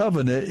of the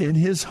Covenant in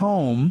his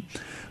home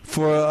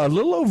for a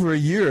little over a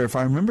year, if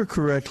I remember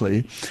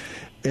correctly.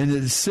 And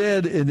it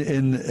said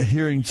in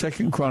hearing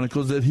 2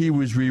 Chronicles that he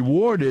was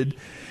rewarded.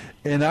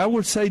 And I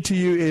would say to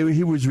you,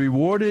 he was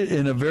rewarded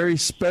in a very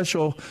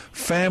special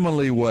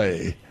family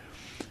way.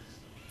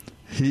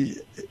 He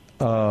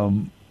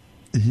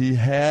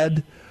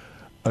had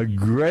a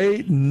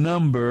great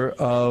number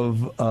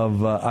of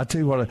I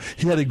tell you what,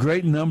 he had a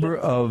great number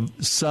of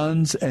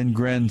sons and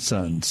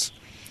grandsons.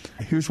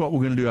 Here's what we're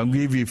going to do. I'm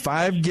going to give you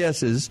 5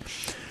 guesses.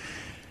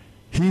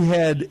 He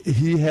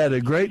had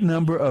a great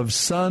number of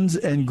sons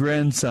and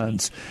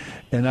grandsons,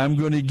 and I'm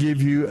going to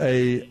give you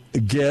a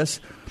guess.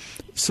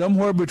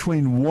 Somewhere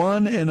between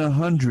 1 and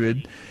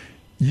 100,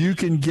 you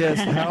can guess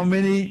how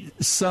many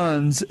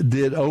sons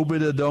did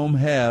Obed-Edom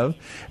have,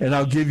 and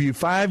I'll give you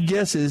 5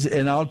 guesses,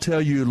 and I'll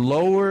tell you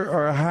lower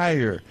or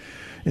higher,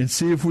 and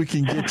see if we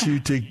can get you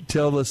to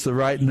tell us the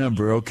right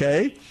number,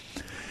 okay?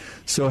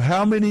 So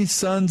how many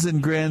sons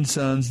and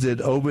grandsons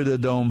did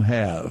Obed-Edom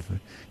have?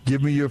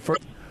 Give me your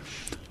first.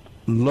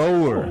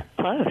 Lower.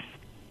 Close.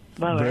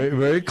 Lower. Very,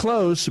 very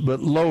close,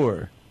 but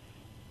lower.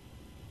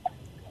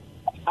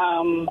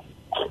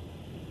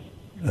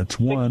 That's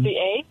 1.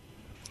 68.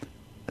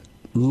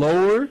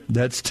 Lower,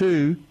 that's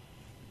 2.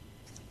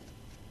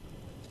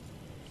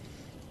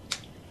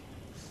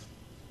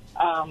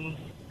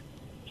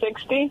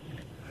 60.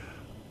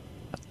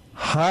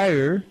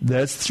 Higher,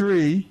 that's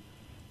 3.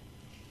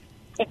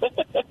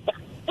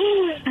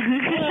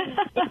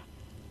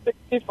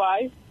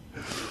 65.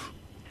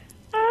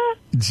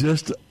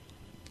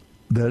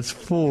 That's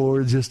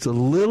 4. Just a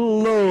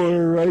little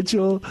lower,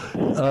 Rachel.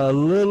 A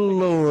little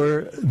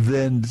lower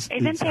than.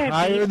 It's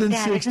higher than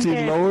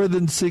 60, lower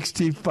than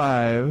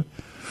 65.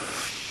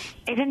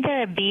 Isn't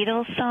there a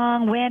Beatles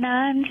song, When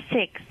I'm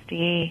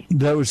 60?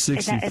 That was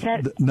 60. Is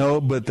that... No,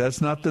 but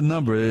that's not the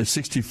number. It's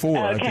 64,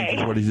 okay. I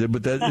think is what he said.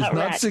 But that is not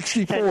right.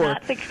 64. So it's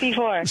not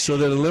 64. So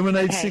that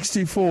eliminates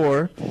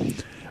 64.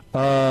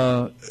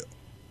 And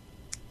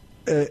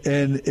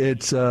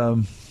it's...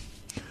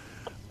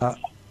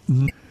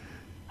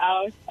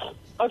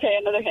 Okay,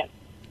 another hint.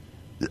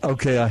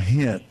 Okay, a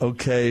hint.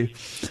 Okay.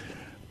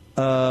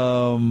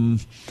 Let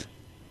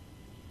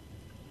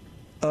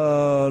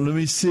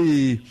me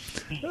see.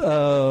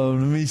 How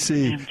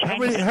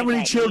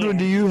many children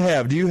do you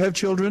have? Do you have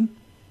children?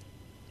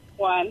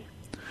 1.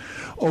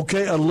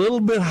 Okay, a little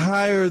bit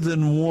higher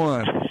than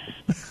 1.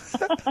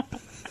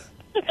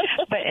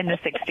 But in the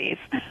 60s.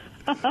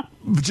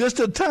 Just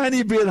a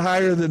tiny bit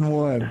higher than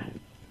 1.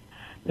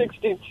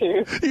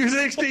 62. You're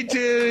 62,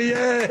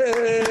 yay!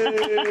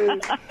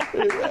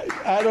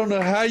 I don't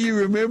know how you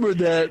remembered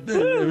that.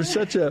 It was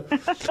such a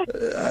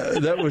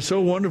that was so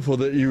wonderful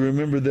that you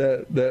remembered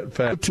that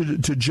fact.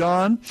 To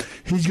John,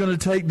 he's going to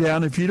take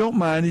down, if you don't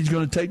mind, he's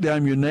going to take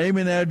down your name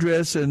and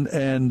address, and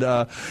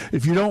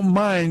if you don't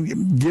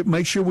mind,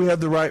 make sure we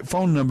have the right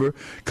phone number,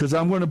 because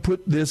I'm going to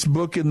put this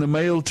book in the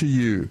mail to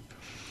you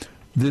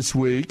this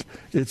week.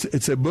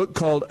 It's a book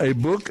called A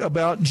Book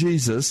About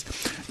Jesus.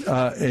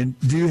 And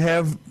do you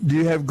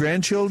have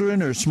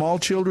grandchildren or small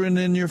children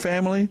in your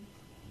family?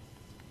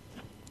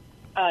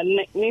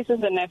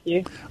 Nieces and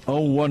nephews. Oh,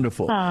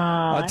 wonderful!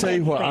 I'll tell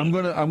you what. I'm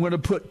gonna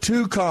put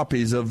 2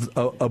 copies of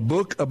a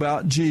book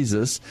about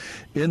Jesus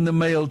in the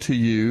mail to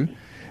you.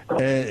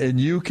 And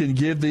you can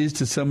give these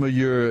to some of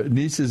your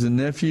nieces and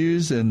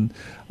nephews, and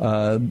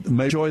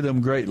may enjoy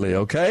them greatly.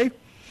 Okay.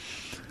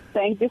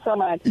 Thank you so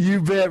much.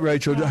 You bet,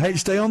 Rachel. Hey,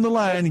 stay on the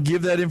line and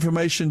give that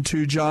information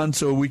to John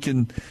so we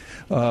can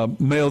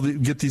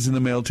get these in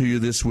the mail to you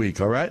this week.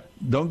 All right?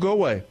 Don't go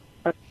away.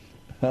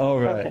 All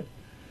right. Okay.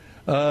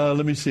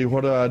 Let me see.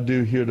 What do I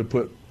do here to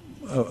put?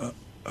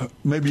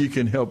 Maybe you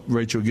can help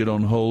Rachel get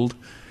on hold,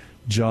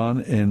 John,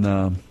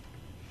 and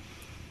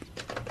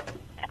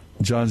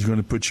John's going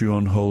to put you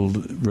on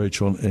hold,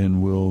 Rachel,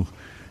 and we'll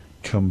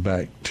come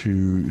back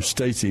to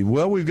Stacy.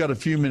 Well, we've got a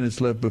few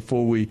minutes left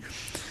before we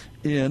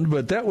end,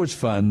 but that was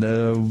fun. I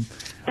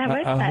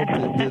hope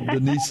that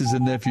the nieces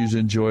and nephews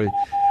enjoy.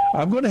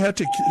 I'm going to have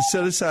to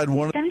set aside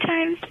one.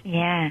 Sometimes,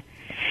 yeah.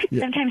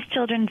 Sometimes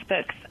children's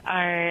books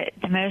are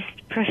the most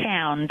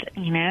profound.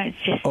 It's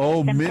just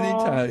simple, many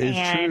times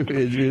it's true.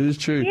 It is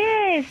true.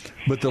 Yes,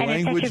 but the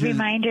language it's such a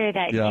reminder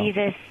that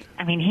Jesus.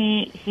 I mean,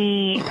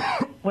 he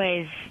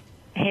was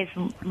his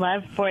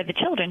love for the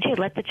children too.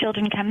 Let the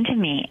children come to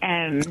me.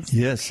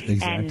 Yes,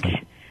 exactly. And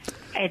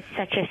it's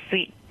such a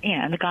sweet.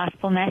 The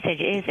gospel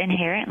message is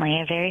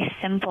inherently a very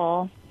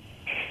simple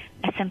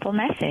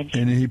message.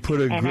 And he put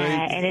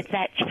and it's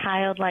that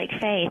childlike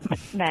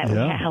faith that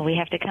how we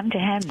have to come to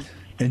him.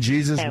 And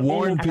Jesus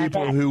warned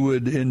people who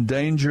would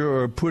endanger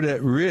or put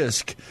at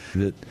risk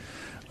that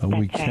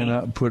we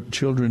cannot put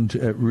children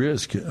at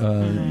risk.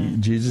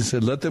 Jesus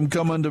said, "Let them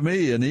come unto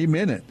me," and he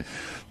meant it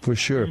for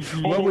sure.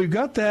 Well, we've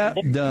got that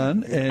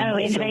done. And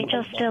is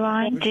Rachel still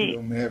on?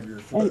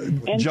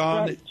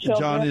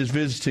 John is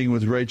visiting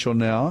with Rachel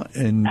now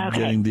and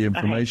getting the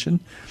information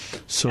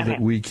so that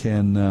we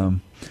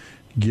can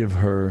give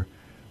her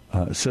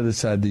set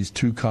aside these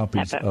 2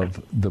 copies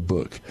of the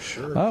book.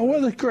 Sure.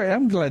 Well, that's great.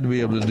 I'm glad to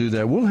be able to do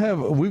that.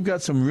 We've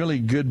got some really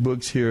good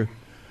books here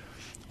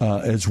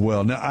as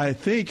well. Now, I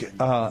think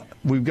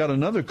we've got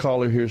another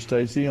caller here,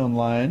 Stacy,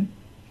 online.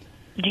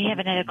 Do you have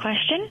another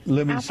question?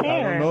 Let me see.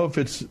 I don't know if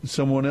it's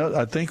someone else.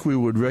 I think we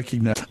would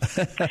recognize.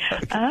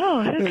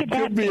 Oh, who could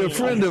that be? It could be a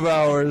friend of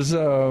ours.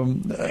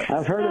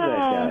 I've heard of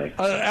that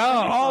guy.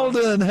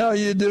 Alden, how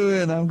you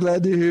doing? I'm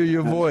glad to hear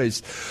your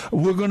voice.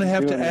 We're going to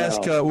have to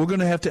ask. We're going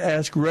to have to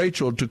ask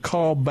Rachel to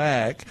call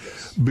back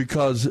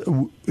because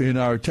in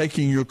our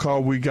taking your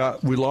call, we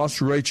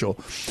lost Rachel.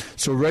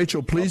 So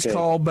Rachel, please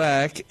call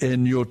back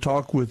and you'll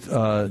talk with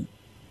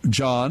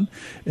John,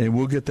 and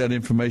we'll get that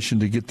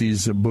information to get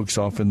these books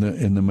off in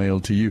the mail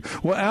to you.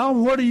 Well, Al,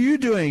 what are you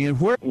doing, and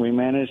where? We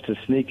managed to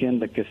sneak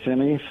into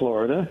Kissimmee,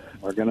 Florida.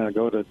 We're going to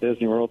go to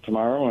Disney World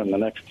tomorrow and the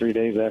next 3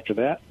 days after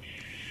that.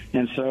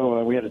 And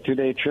so we had a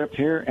 2-day trip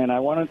here, and I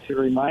wanted to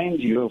remind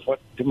you of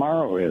what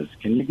tomorrow is.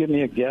 Can you give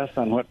me a guess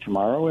on what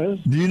tomorrow is?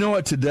 Do you know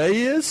what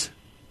today is?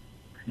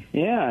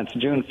 Yeah, it's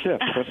June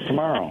 5th. What's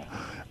tomorrow?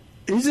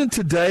 Isn't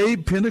today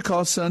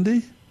Pentecost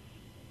Sunday?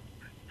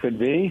 Could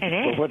be. It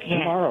is. But what's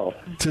tomorrow?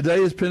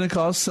 Today is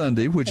Pentecost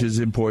Sunday, which is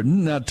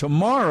important. Now,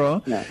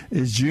 tomorrow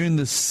is June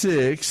the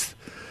 6th.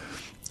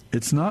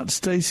 It's not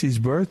Stacy's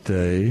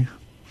birthday.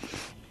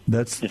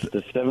 It's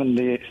the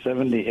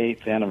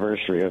 78th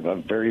anniversary of a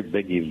very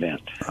big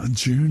event.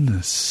 June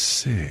the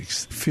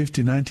 6th,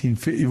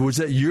 1950. Was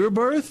that your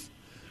birth?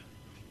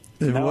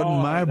 It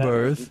wasn't my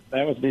birth.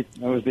 That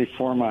was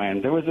before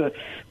mine. There was a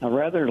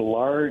rather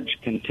large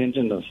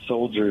contingent of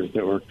soldiers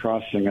that were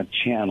crossing a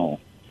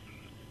channel.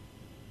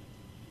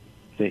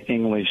 The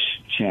English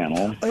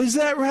Channel. Is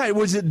that right?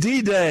 Was it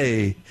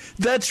D-Day?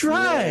 That's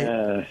right.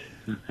 Yeah.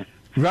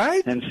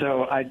 Right? And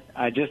so I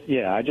just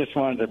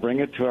wanted to bring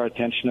it to our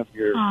attention of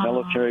your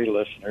military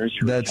listeners.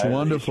 That's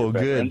wonderful.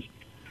 Good.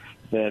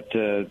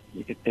 That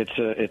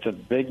it's a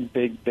big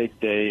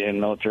day in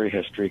military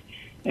history.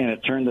 And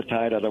it turned the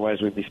tide,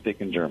 otherwise we'd be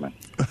speaking German.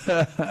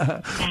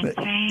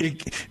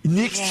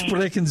 Nicht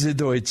sprechen Sie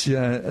Deutsch.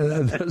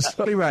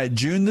 Sorry, right.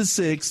 June the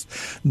 6th,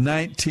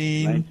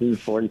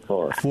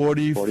 1944.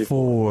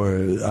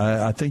 44.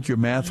 I think your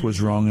math was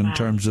wrong in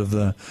terms of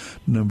the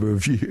number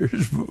of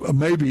years.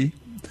 Maybe.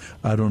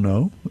 I don't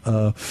know.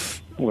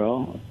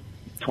 Well,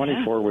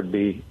 24 would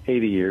be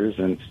 80 years,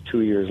 and it's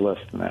 2 years less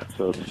than that,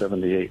 so it's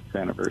 78th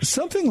anniversary.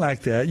 Something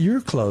like that. You're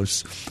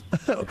close.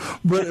 but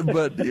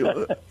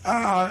who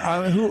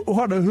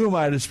am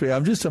I to speak?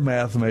 I'm just a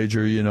math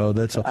major,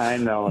 That's all. I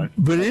know it.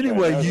 But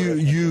anyway,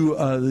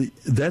 you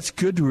that's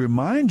good to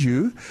remind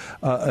you,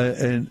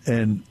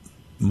 and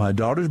my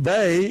daughter's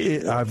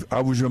day,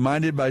 I was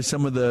reminded by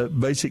some of the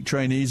basic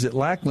trainees at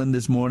Lackland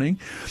this morning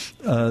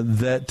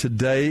that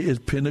today is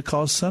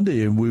Pentecost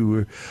Sunday,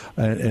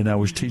 and I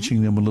was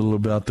teaching them a little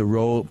about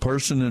the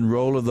person and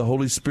role of the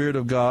Holy Spirit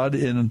of God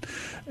in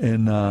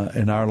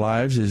our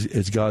lives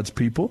as God's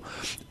people.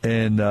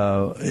 And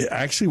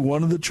actually,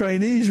 one of the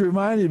trainees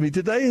reminded me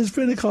today is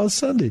Pentecost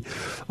Sunday,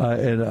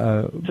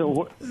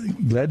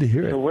 glad to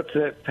hear it. So what's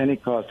that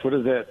Pentecost?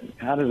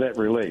 How does that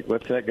relate?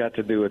 What's that got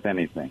to do with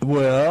anything?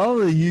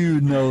 Well,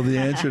 you know the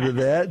answer to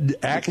that.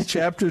 Acts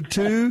chapter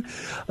 2,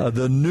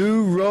 the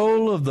new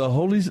role of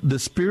the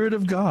Spirit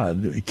of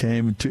God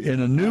came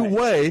in a new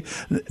way.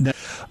 Now,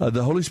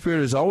 the Holy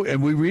Spirit is always,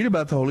 and we read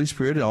about the Holy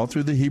Spirit all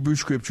through the Hebrew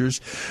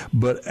Scriptures.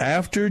 But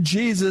after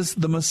Jesus,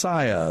 the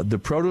Messiah, the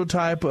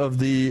prototype of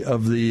the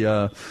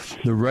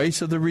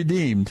race of the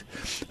redeemed,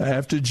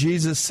 after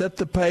Jesus set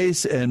the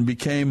pace and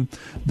became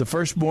the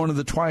firstborn of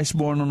the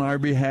twice-born on our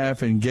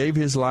behalf and gave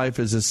his life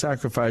as a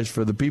sacrifice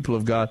for the people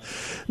of God,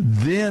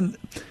 then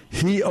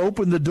he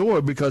opened the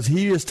door because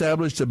he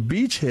established a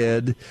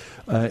beachhead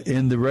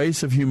in the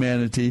race of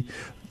humanity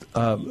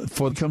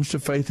for it comes to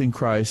faith in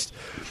Christ.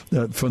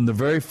 From the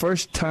very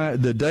first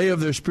time, the day of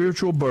their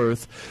spiritual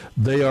birth,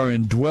 they are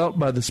indwelt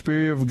by the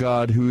Spirit of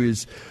God who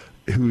is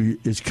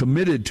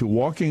committed to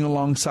walking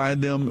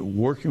alongside them,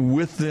 working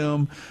with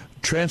them,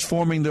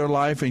 transforming their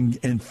life,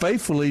 and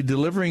faithfully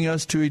delivering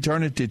us to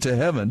eternity, to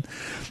heaven.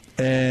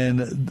 And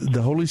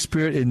the Holy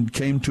Spirit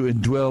came to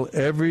indwell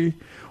every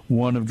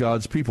one of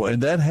God's people.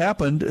 And that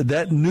happened,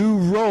 that new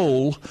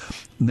role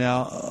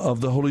now of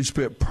the Holy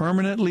Spirit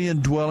permanently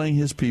indwelling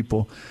his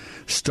people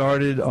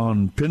started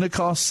on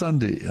Pentecost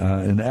Sunday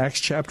in Acts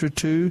chapter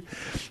 2.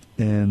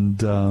 And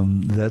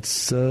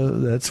that's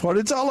what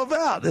it's all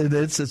about.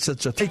 It's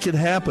such a make it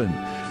happen.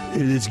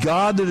 It is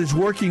God that is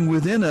working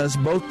within us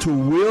both to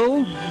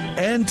will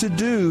and to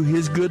do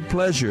his good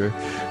pleasure,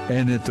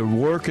 and at the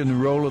work and the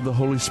role of the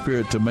Holy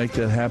Spirit to make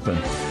that happen.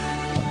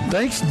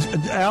 Thanks,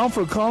 Al,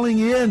 for calling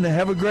in.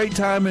 Have a great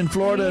time in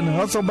Florida and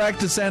hustle back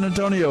to San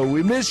Antonio.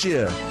 We miss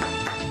you.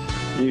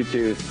 You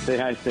too. Say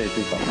hi,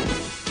 Stacy.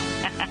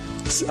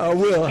 I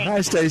will.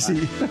 Hi,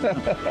 Stacy.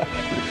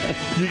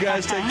 You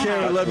guys take care.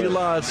 I love you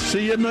lots.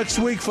 See you next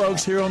week,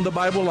 folks, here on The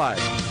Bible Live.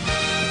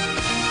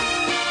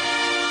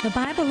 The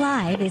Bible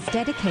Live is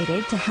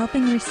dedicated to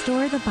helping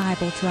restore the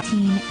Bible to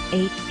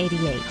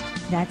 18888.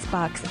 That's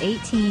Box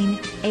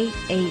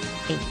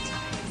 18888.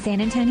 San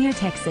Antonio,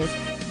 Texas,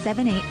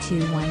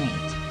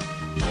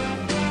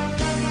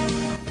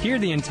 78218. Hear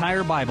the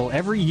entire Bible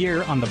every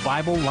year on the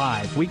Bible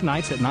Live,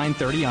 weeknights at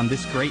 9:30 on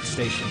this great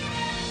station.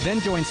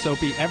 Then join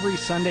Soapy every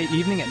Sunday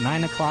evening at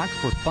 9 o'clock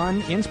for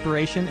fun,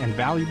 inspiration, and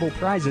valuable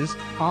prizes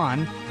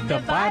on the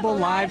Bible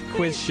Live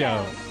Quiz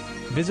Show.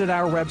 Visit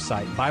our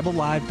website,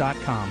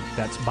 BibleLive.com.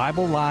 That's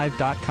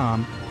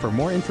BibleLive.com for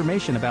more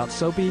information about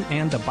Soapy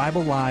and the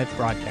Bible Live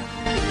broadcast.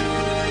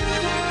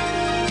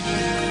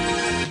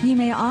 You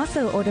may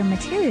also order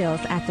materials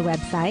at the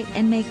website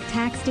and make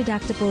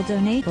tax-deductible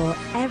donations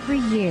every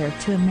year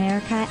to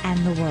America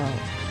and the world.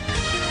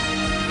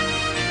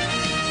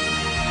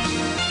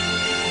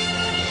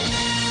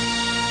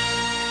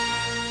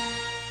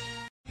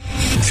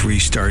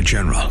 Three-star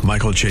General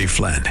Michael J.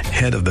 Flynn,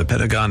 head of the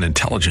Pentagon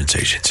Intelligence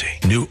Agency,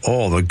 knew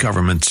all the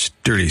government's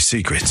dirty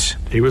secrets.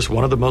 He was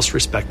one of the most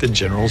respected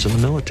generals in the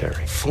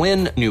military.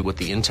 Flynn knew what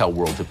the intel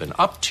world had been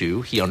up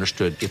to. He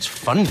understood its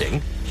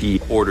funding. He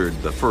ordered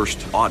the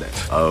first audit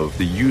of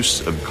the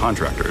use of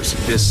contractors.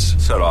 This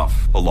set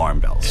off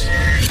alarm bells.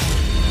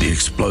 The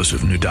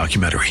explosive new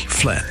documentary,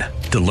 Flynn,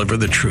 Deliver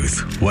the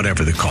Truth,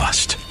 Whatever the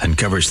Cost,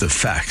 uncovers the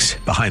facts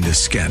behind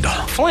this scandal.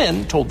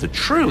 Flynn told the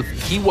truth.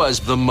 He was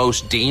the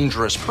most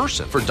dangerous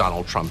person for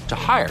Donald Trump to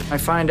hire. I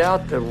find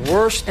out the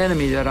worst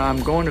enemy that I'm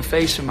going to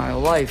face in my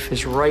life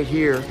is right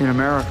here in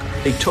America.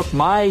 They took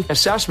my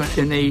assessment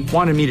and they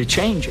wanted me to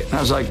change it. And I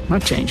was like, I'm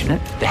not changing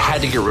it. They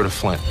had to get rid of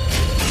Flynn.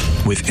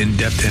 With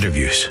in-depth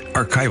interviews,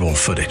 archival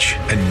footage,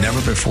 and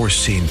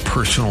never-before-seen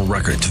personal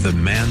records of the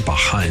man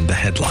behind the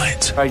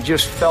headlines. I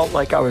just felt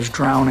like I was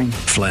drowning.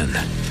 Flynn,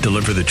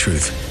 Deliver the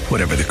Truth,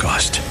 Whatever the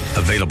Cost.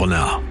 Available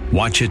now.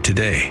 Watch it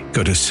today.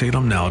 Go to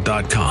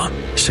salemnow.com.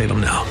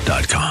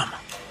 salemnow.com.